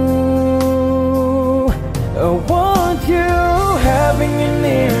 I want you having you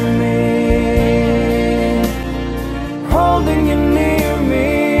near me, holding you near me.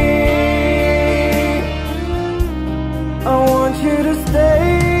 I want you to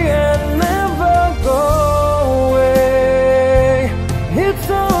stay and never go away. It's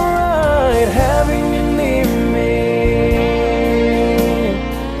alright having you near me,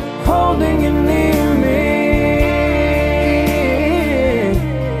 holding you near me.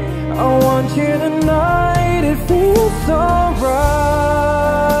 I want you tonight, it feels so right,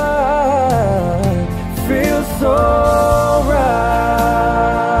 feels so right.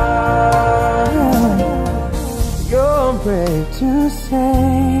 You're brave to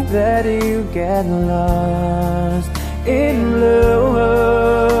say that you get lost in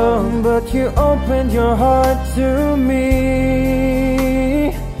love, but you opened your heart to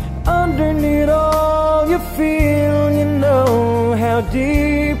me. Underneath all you feel, you know how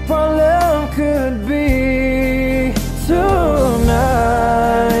deep our love could be.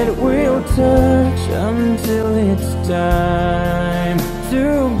 Tonight we'll touch until it's time to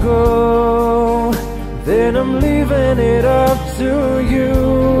go. Then I'm leaving it up to you.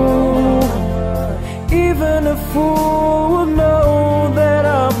 Even a fool will know that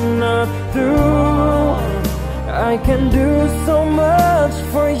I'm not through. I can do so much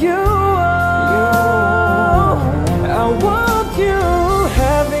for you. I want you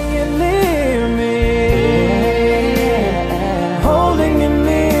having you near me, holding you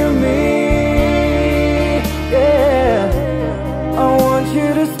near me. Yeah, I want you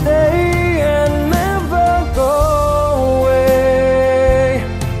to stay and never go away.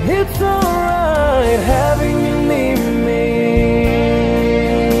 It's alright having you near me,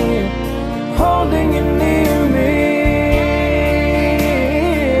 holding you near me.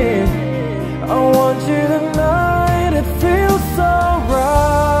 I want you tonight, it feels so right,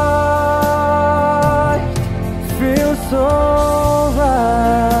 feels so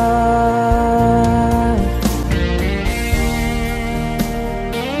right.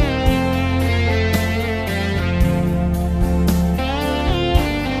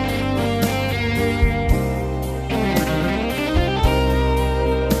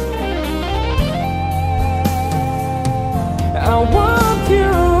 I want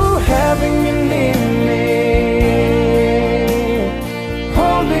you having you near me,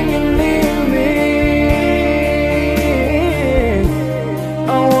 holding you near me. I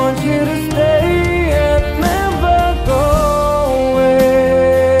want you to stay and never go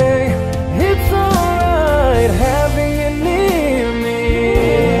away. It's alright having you near me,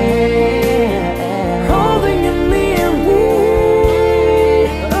 holding you near me.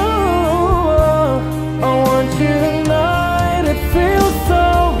 Oh, I want you tonight, it feels so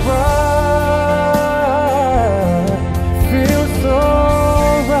right, feels so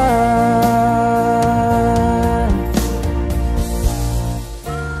right.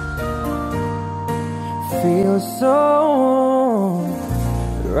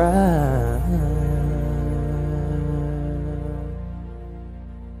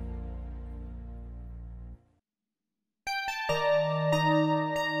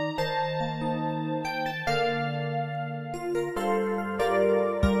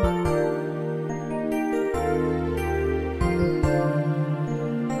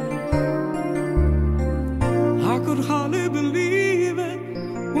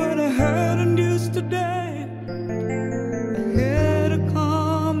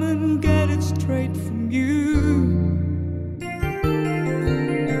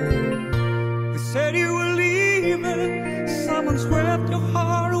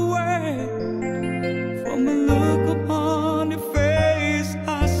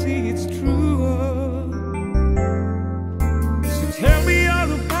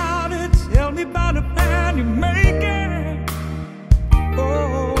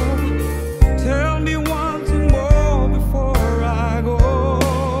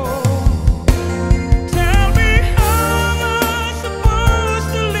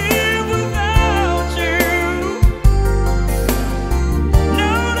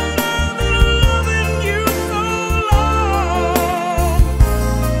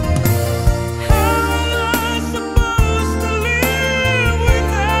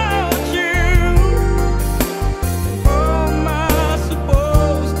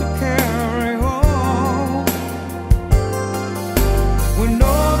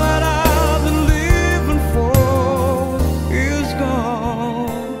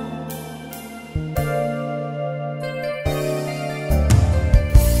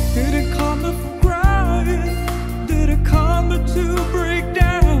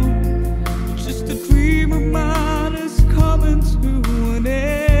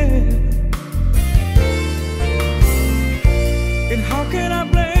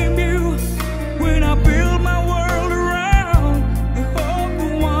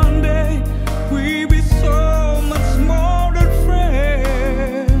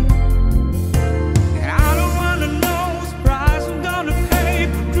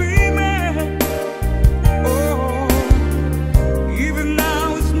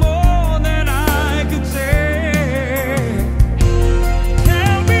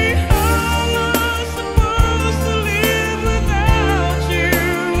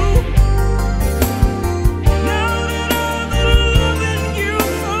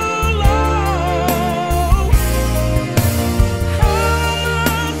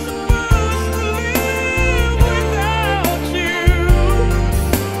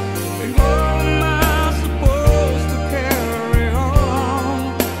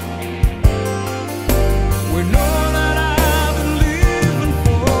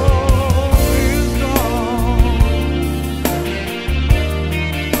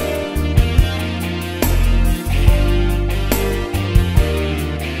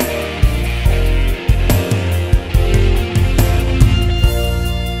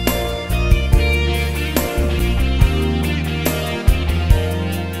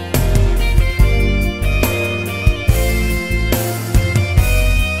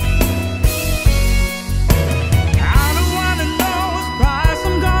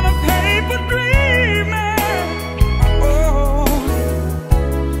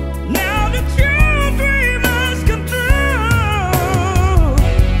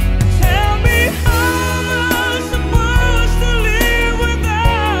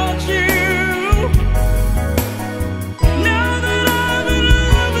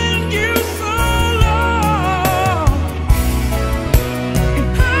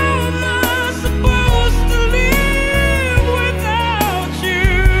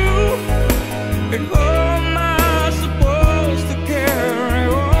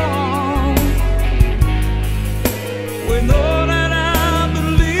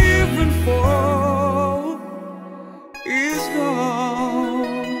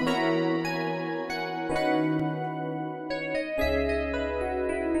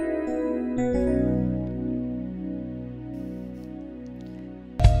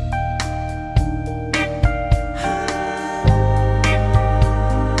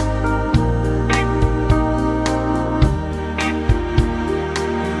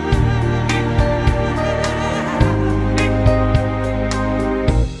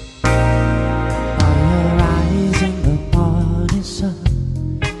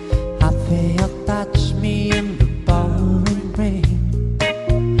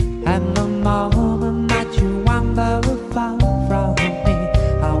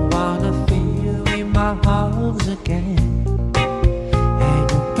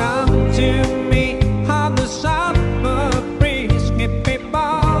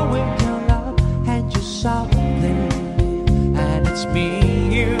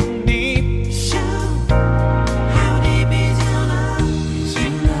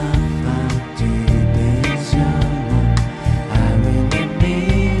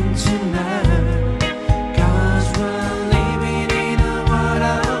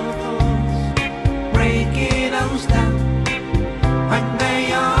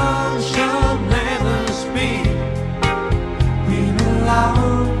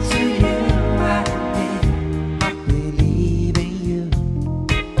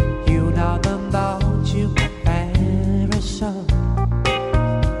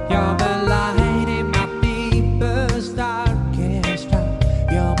 You're the light in my deepest, darkest night.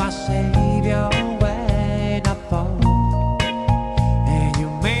 You're my savior when I fall. And you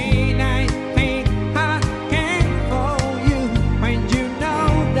may not think I care for you when you know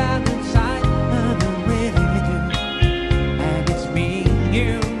that inside I don't really do. And it's me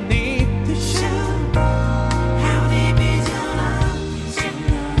you need to show. How deep is your love? Is your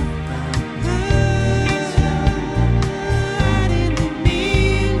love? I didn't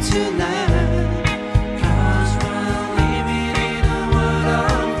mean to lie, 'cause we're living in a world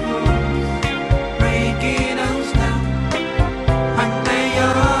of fools, breaking us down, and they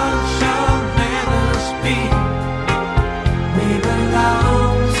all shall never speak. We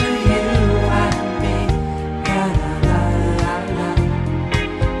belong to you and me. La la la la la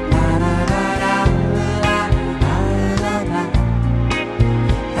la la la la la la la.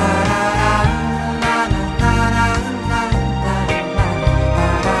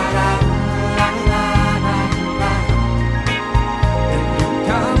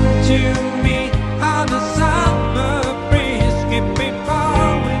 Come to me on the summer breeze, keep me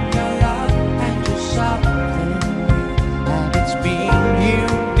falling your love and your something. And it's me you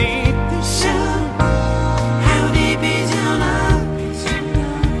need to show. How deep is your love? Is your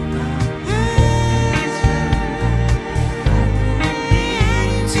love?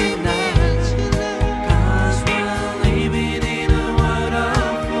 Tonight, 'cause we're living in a world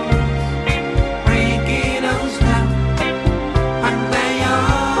of fools, breaking us down, and they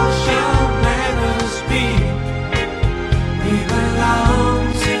all shall never speak. We belong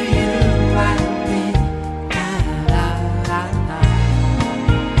to you and me. La la la la.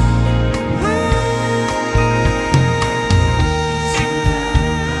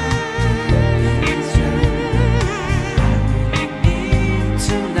 It's you. I really need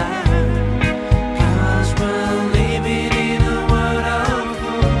tonight, 'cause we're living in a world of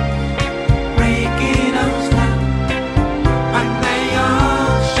fools, breaking us down, and they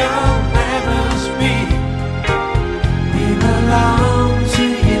all shall never speak. We belong to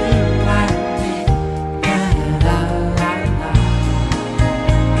you and me. La la la la.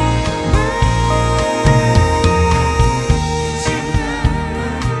 It's you.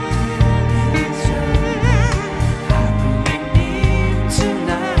 It's you. I really need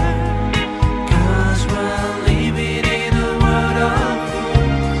tonight, 'cause we're living in a world of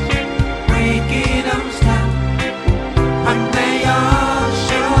fools, breaking us down, and they all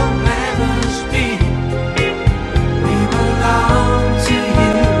shall never speak. We belong to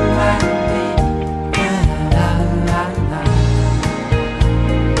you and me. La la la la.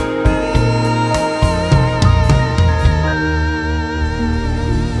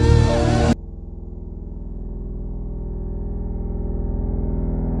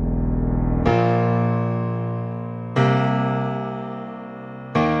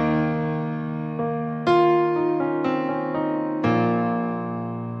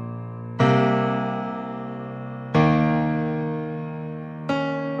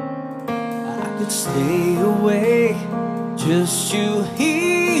 I could stay awake just to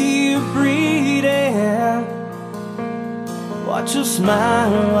hear you breathing, watch you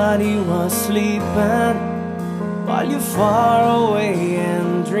smile while you are sleeping, while you're far away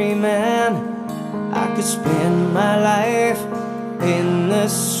and dreaming. I could spend my life in the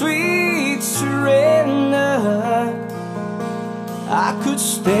sweet surrender. I could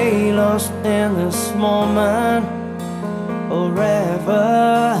stay lost in this moment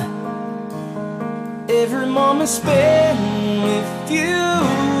forever. Every moment spent with you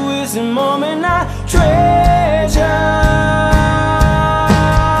is a moment I treasure.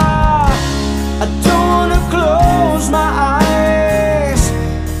 I don't wanna close my eyes,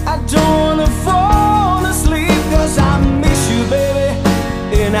 I don't wanna fall asleep, 'cause I miss you, baby,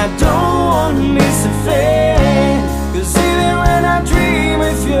 and I don't wanna miss a thing. 'Cause even when I dream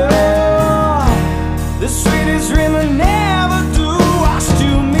of you, the sweetest dream I never do, I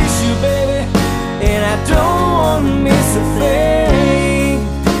still miss you, baby, and I don't wanna miss a thing.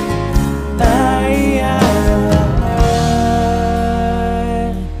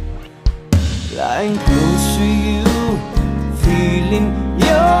 Lying close to you, feeling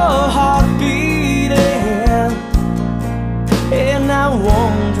your heart beating, and I'm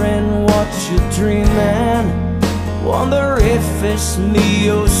wondering what you're dreaming. Wonder if it's me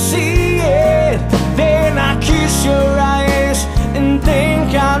you see it. Then I kiss your eyes and think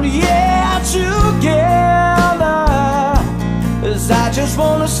I'm together. 'Cause I just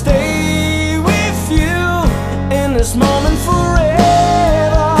wanna stay with you in this moment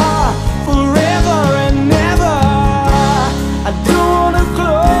forever, forever and never. I don't wanna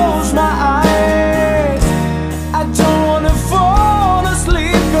close my eyes, I don't wanna fall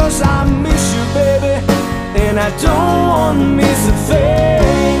asleep, 'cause I don't want to miss a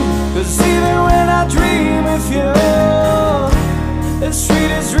thing. 'Cause even when I dream with you, the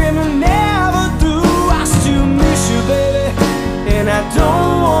sweetest dream I never do, I still miss you, baby. And I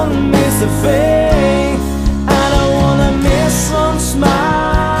don't want to miss a thing. I don't want to miss one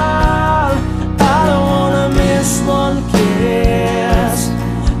smile, I don't want to miss one kiss.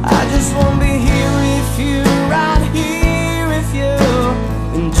 I just want to be here with you, right here with you.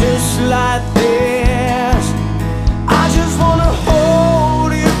 And just like this, I just want to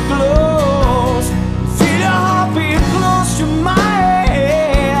hold you close, feel your heartbeat close to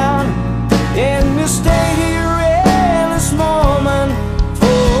mine, and to stay here in this moment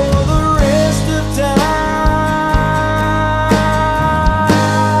for the rest of time.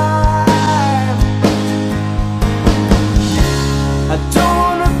 I don't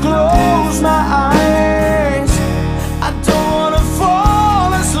want to close my eyes, I don't want to fall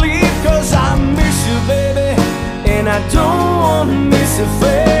asleep, 'cause I miss you, baby. And I don't want to miss a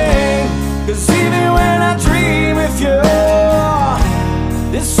thing. 'Cause even when I dream with you,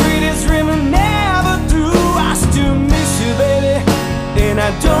 the sweetest dream I never do, I still miss you, baby. And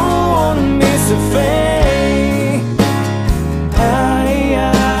I don't want to miss a thing.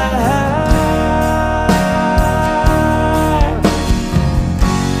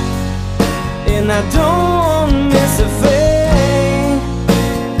 And I don't want to miss a thing.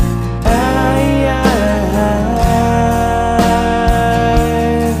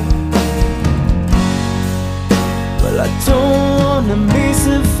 Well, I don't want to miss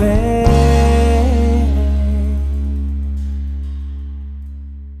a thing.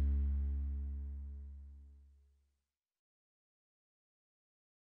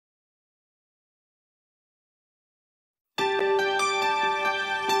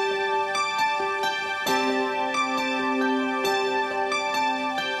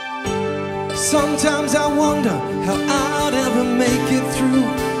 Sometimes I wonder how I'd ever make it through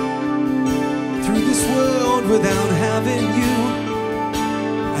this world without having you.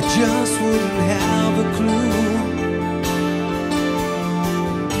 I just wouldn't have a clue.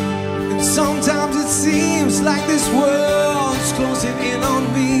 And sometimes it seems like this world's closing in on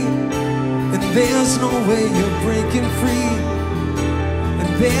me, and there's no way you're breaking free. And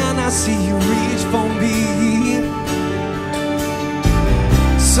then I see you reach for me.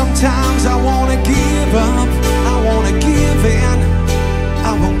 Sometimes I wanna give up, I wanna give in,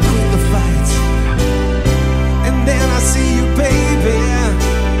 I won't quit the fight. And then I see you, baby,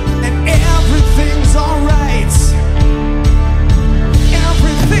 and everything's alright.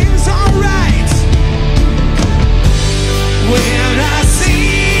 Everything's alright. When I see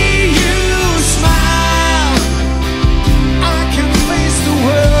you smile, I can face the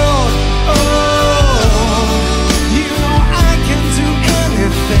world. Oh, you know I can do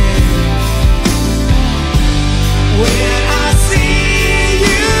anything. When I see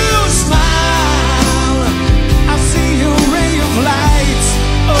you smile, I see a ray of light.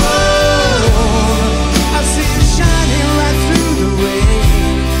 Oh, I see you shining right through the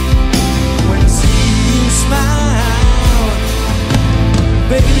rain. When I see you smile,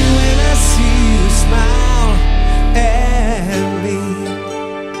 baby, when I see you smile at me.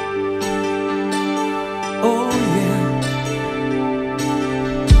 Oh yeah.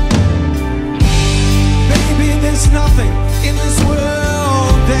 Baby, there's nothing in this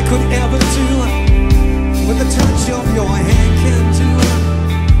world that could ever do what the touch of your hand can do.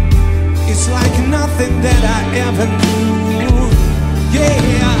 It's like nothing that I ever knew.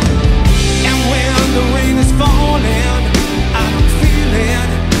 Yeah. And when the rain is falling, I don't feel it,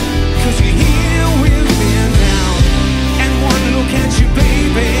 'cause you're here with me now. And one look at you,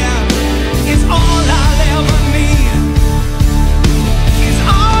 baby, is all I'll ever need. Is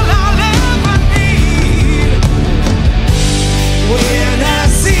all I'll ever need. When I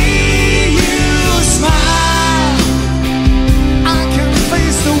see you smile, I can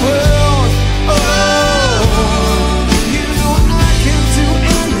face the world. Oh, you know I can do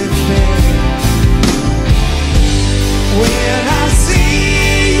anything.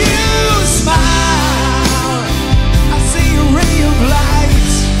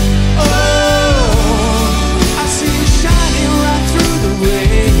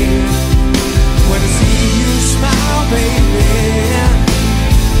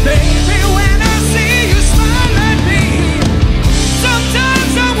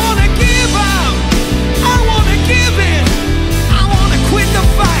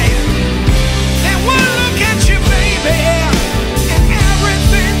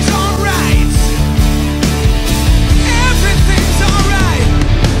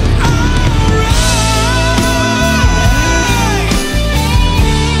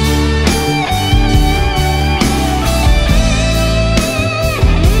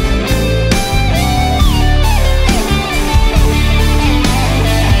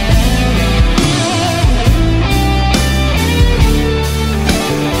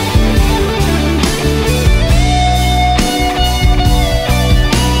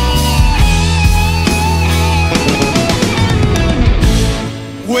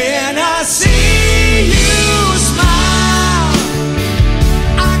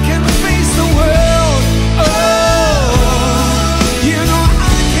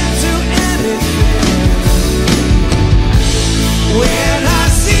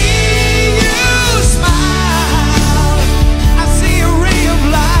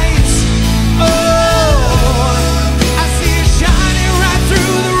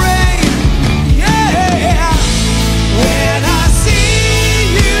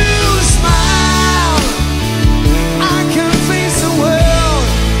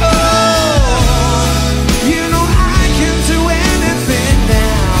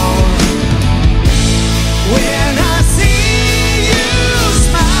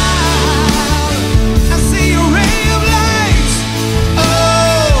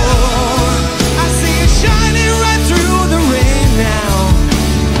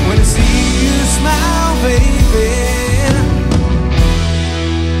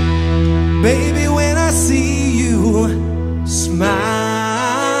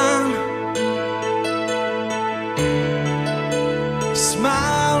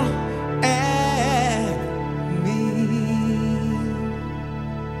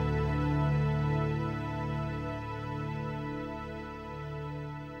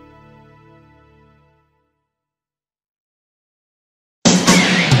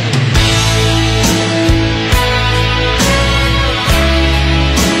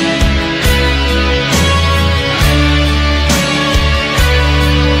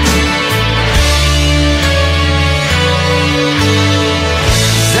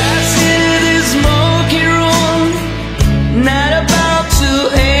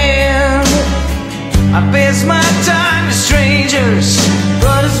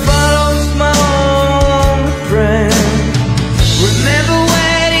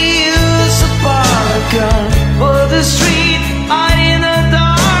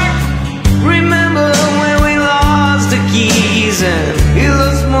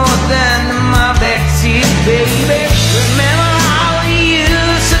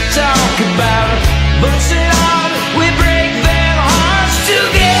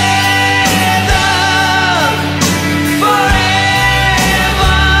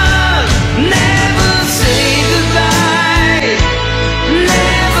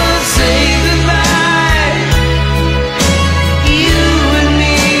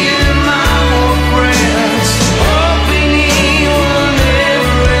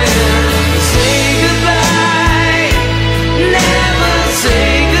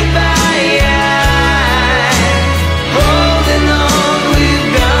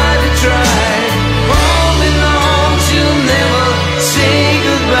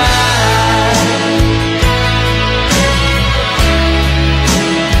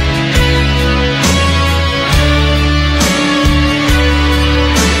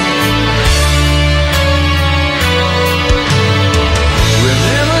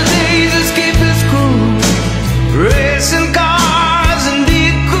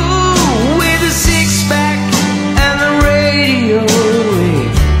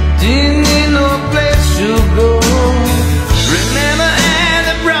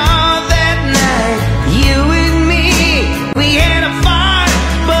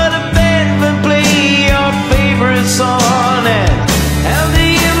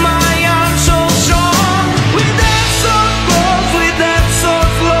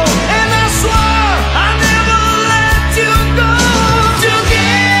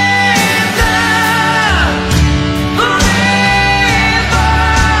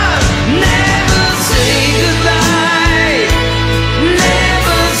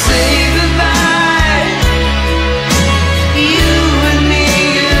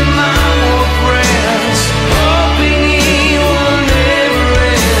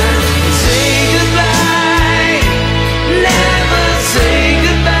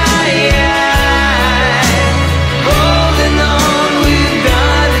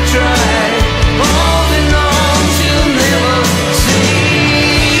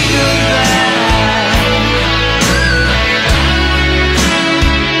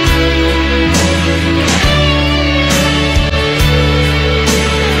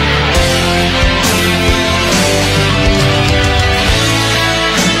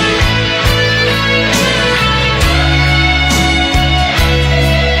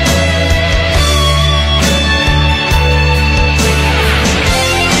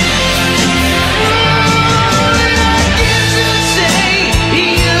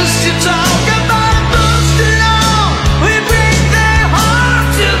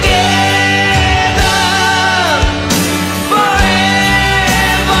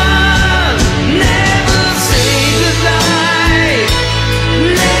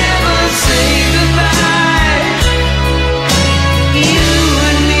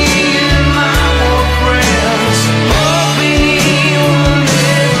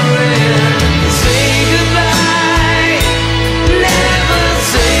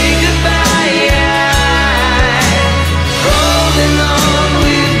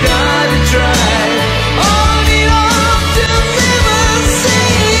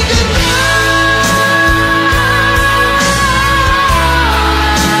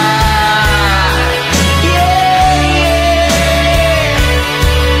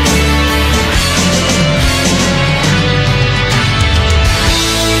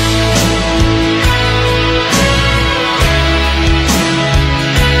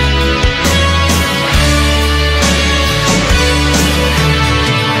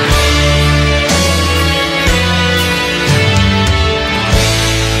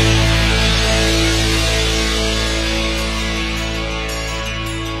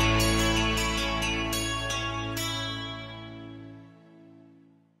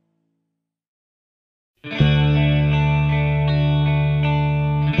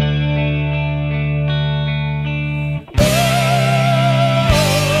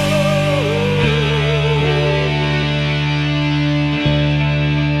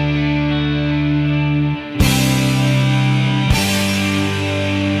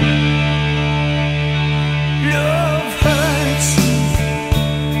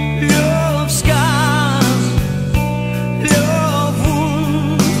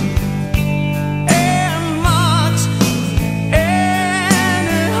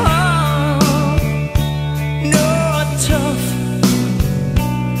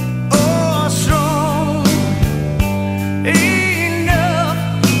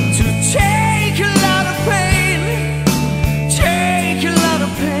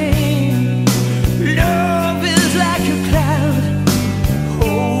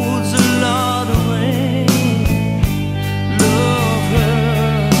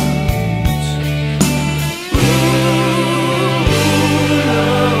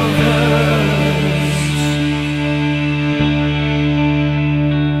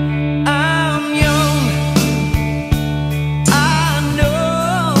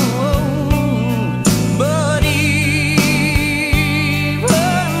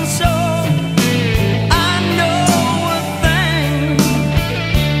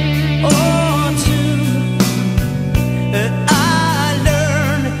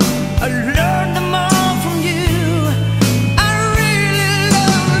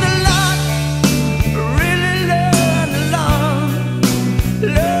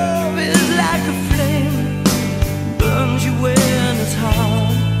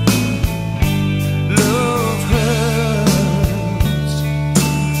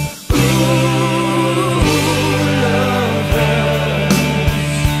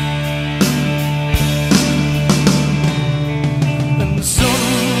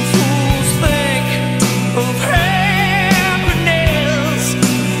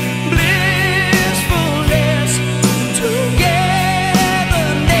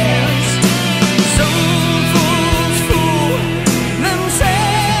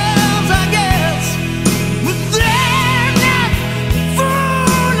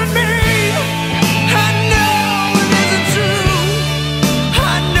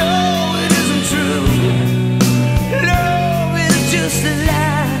 the last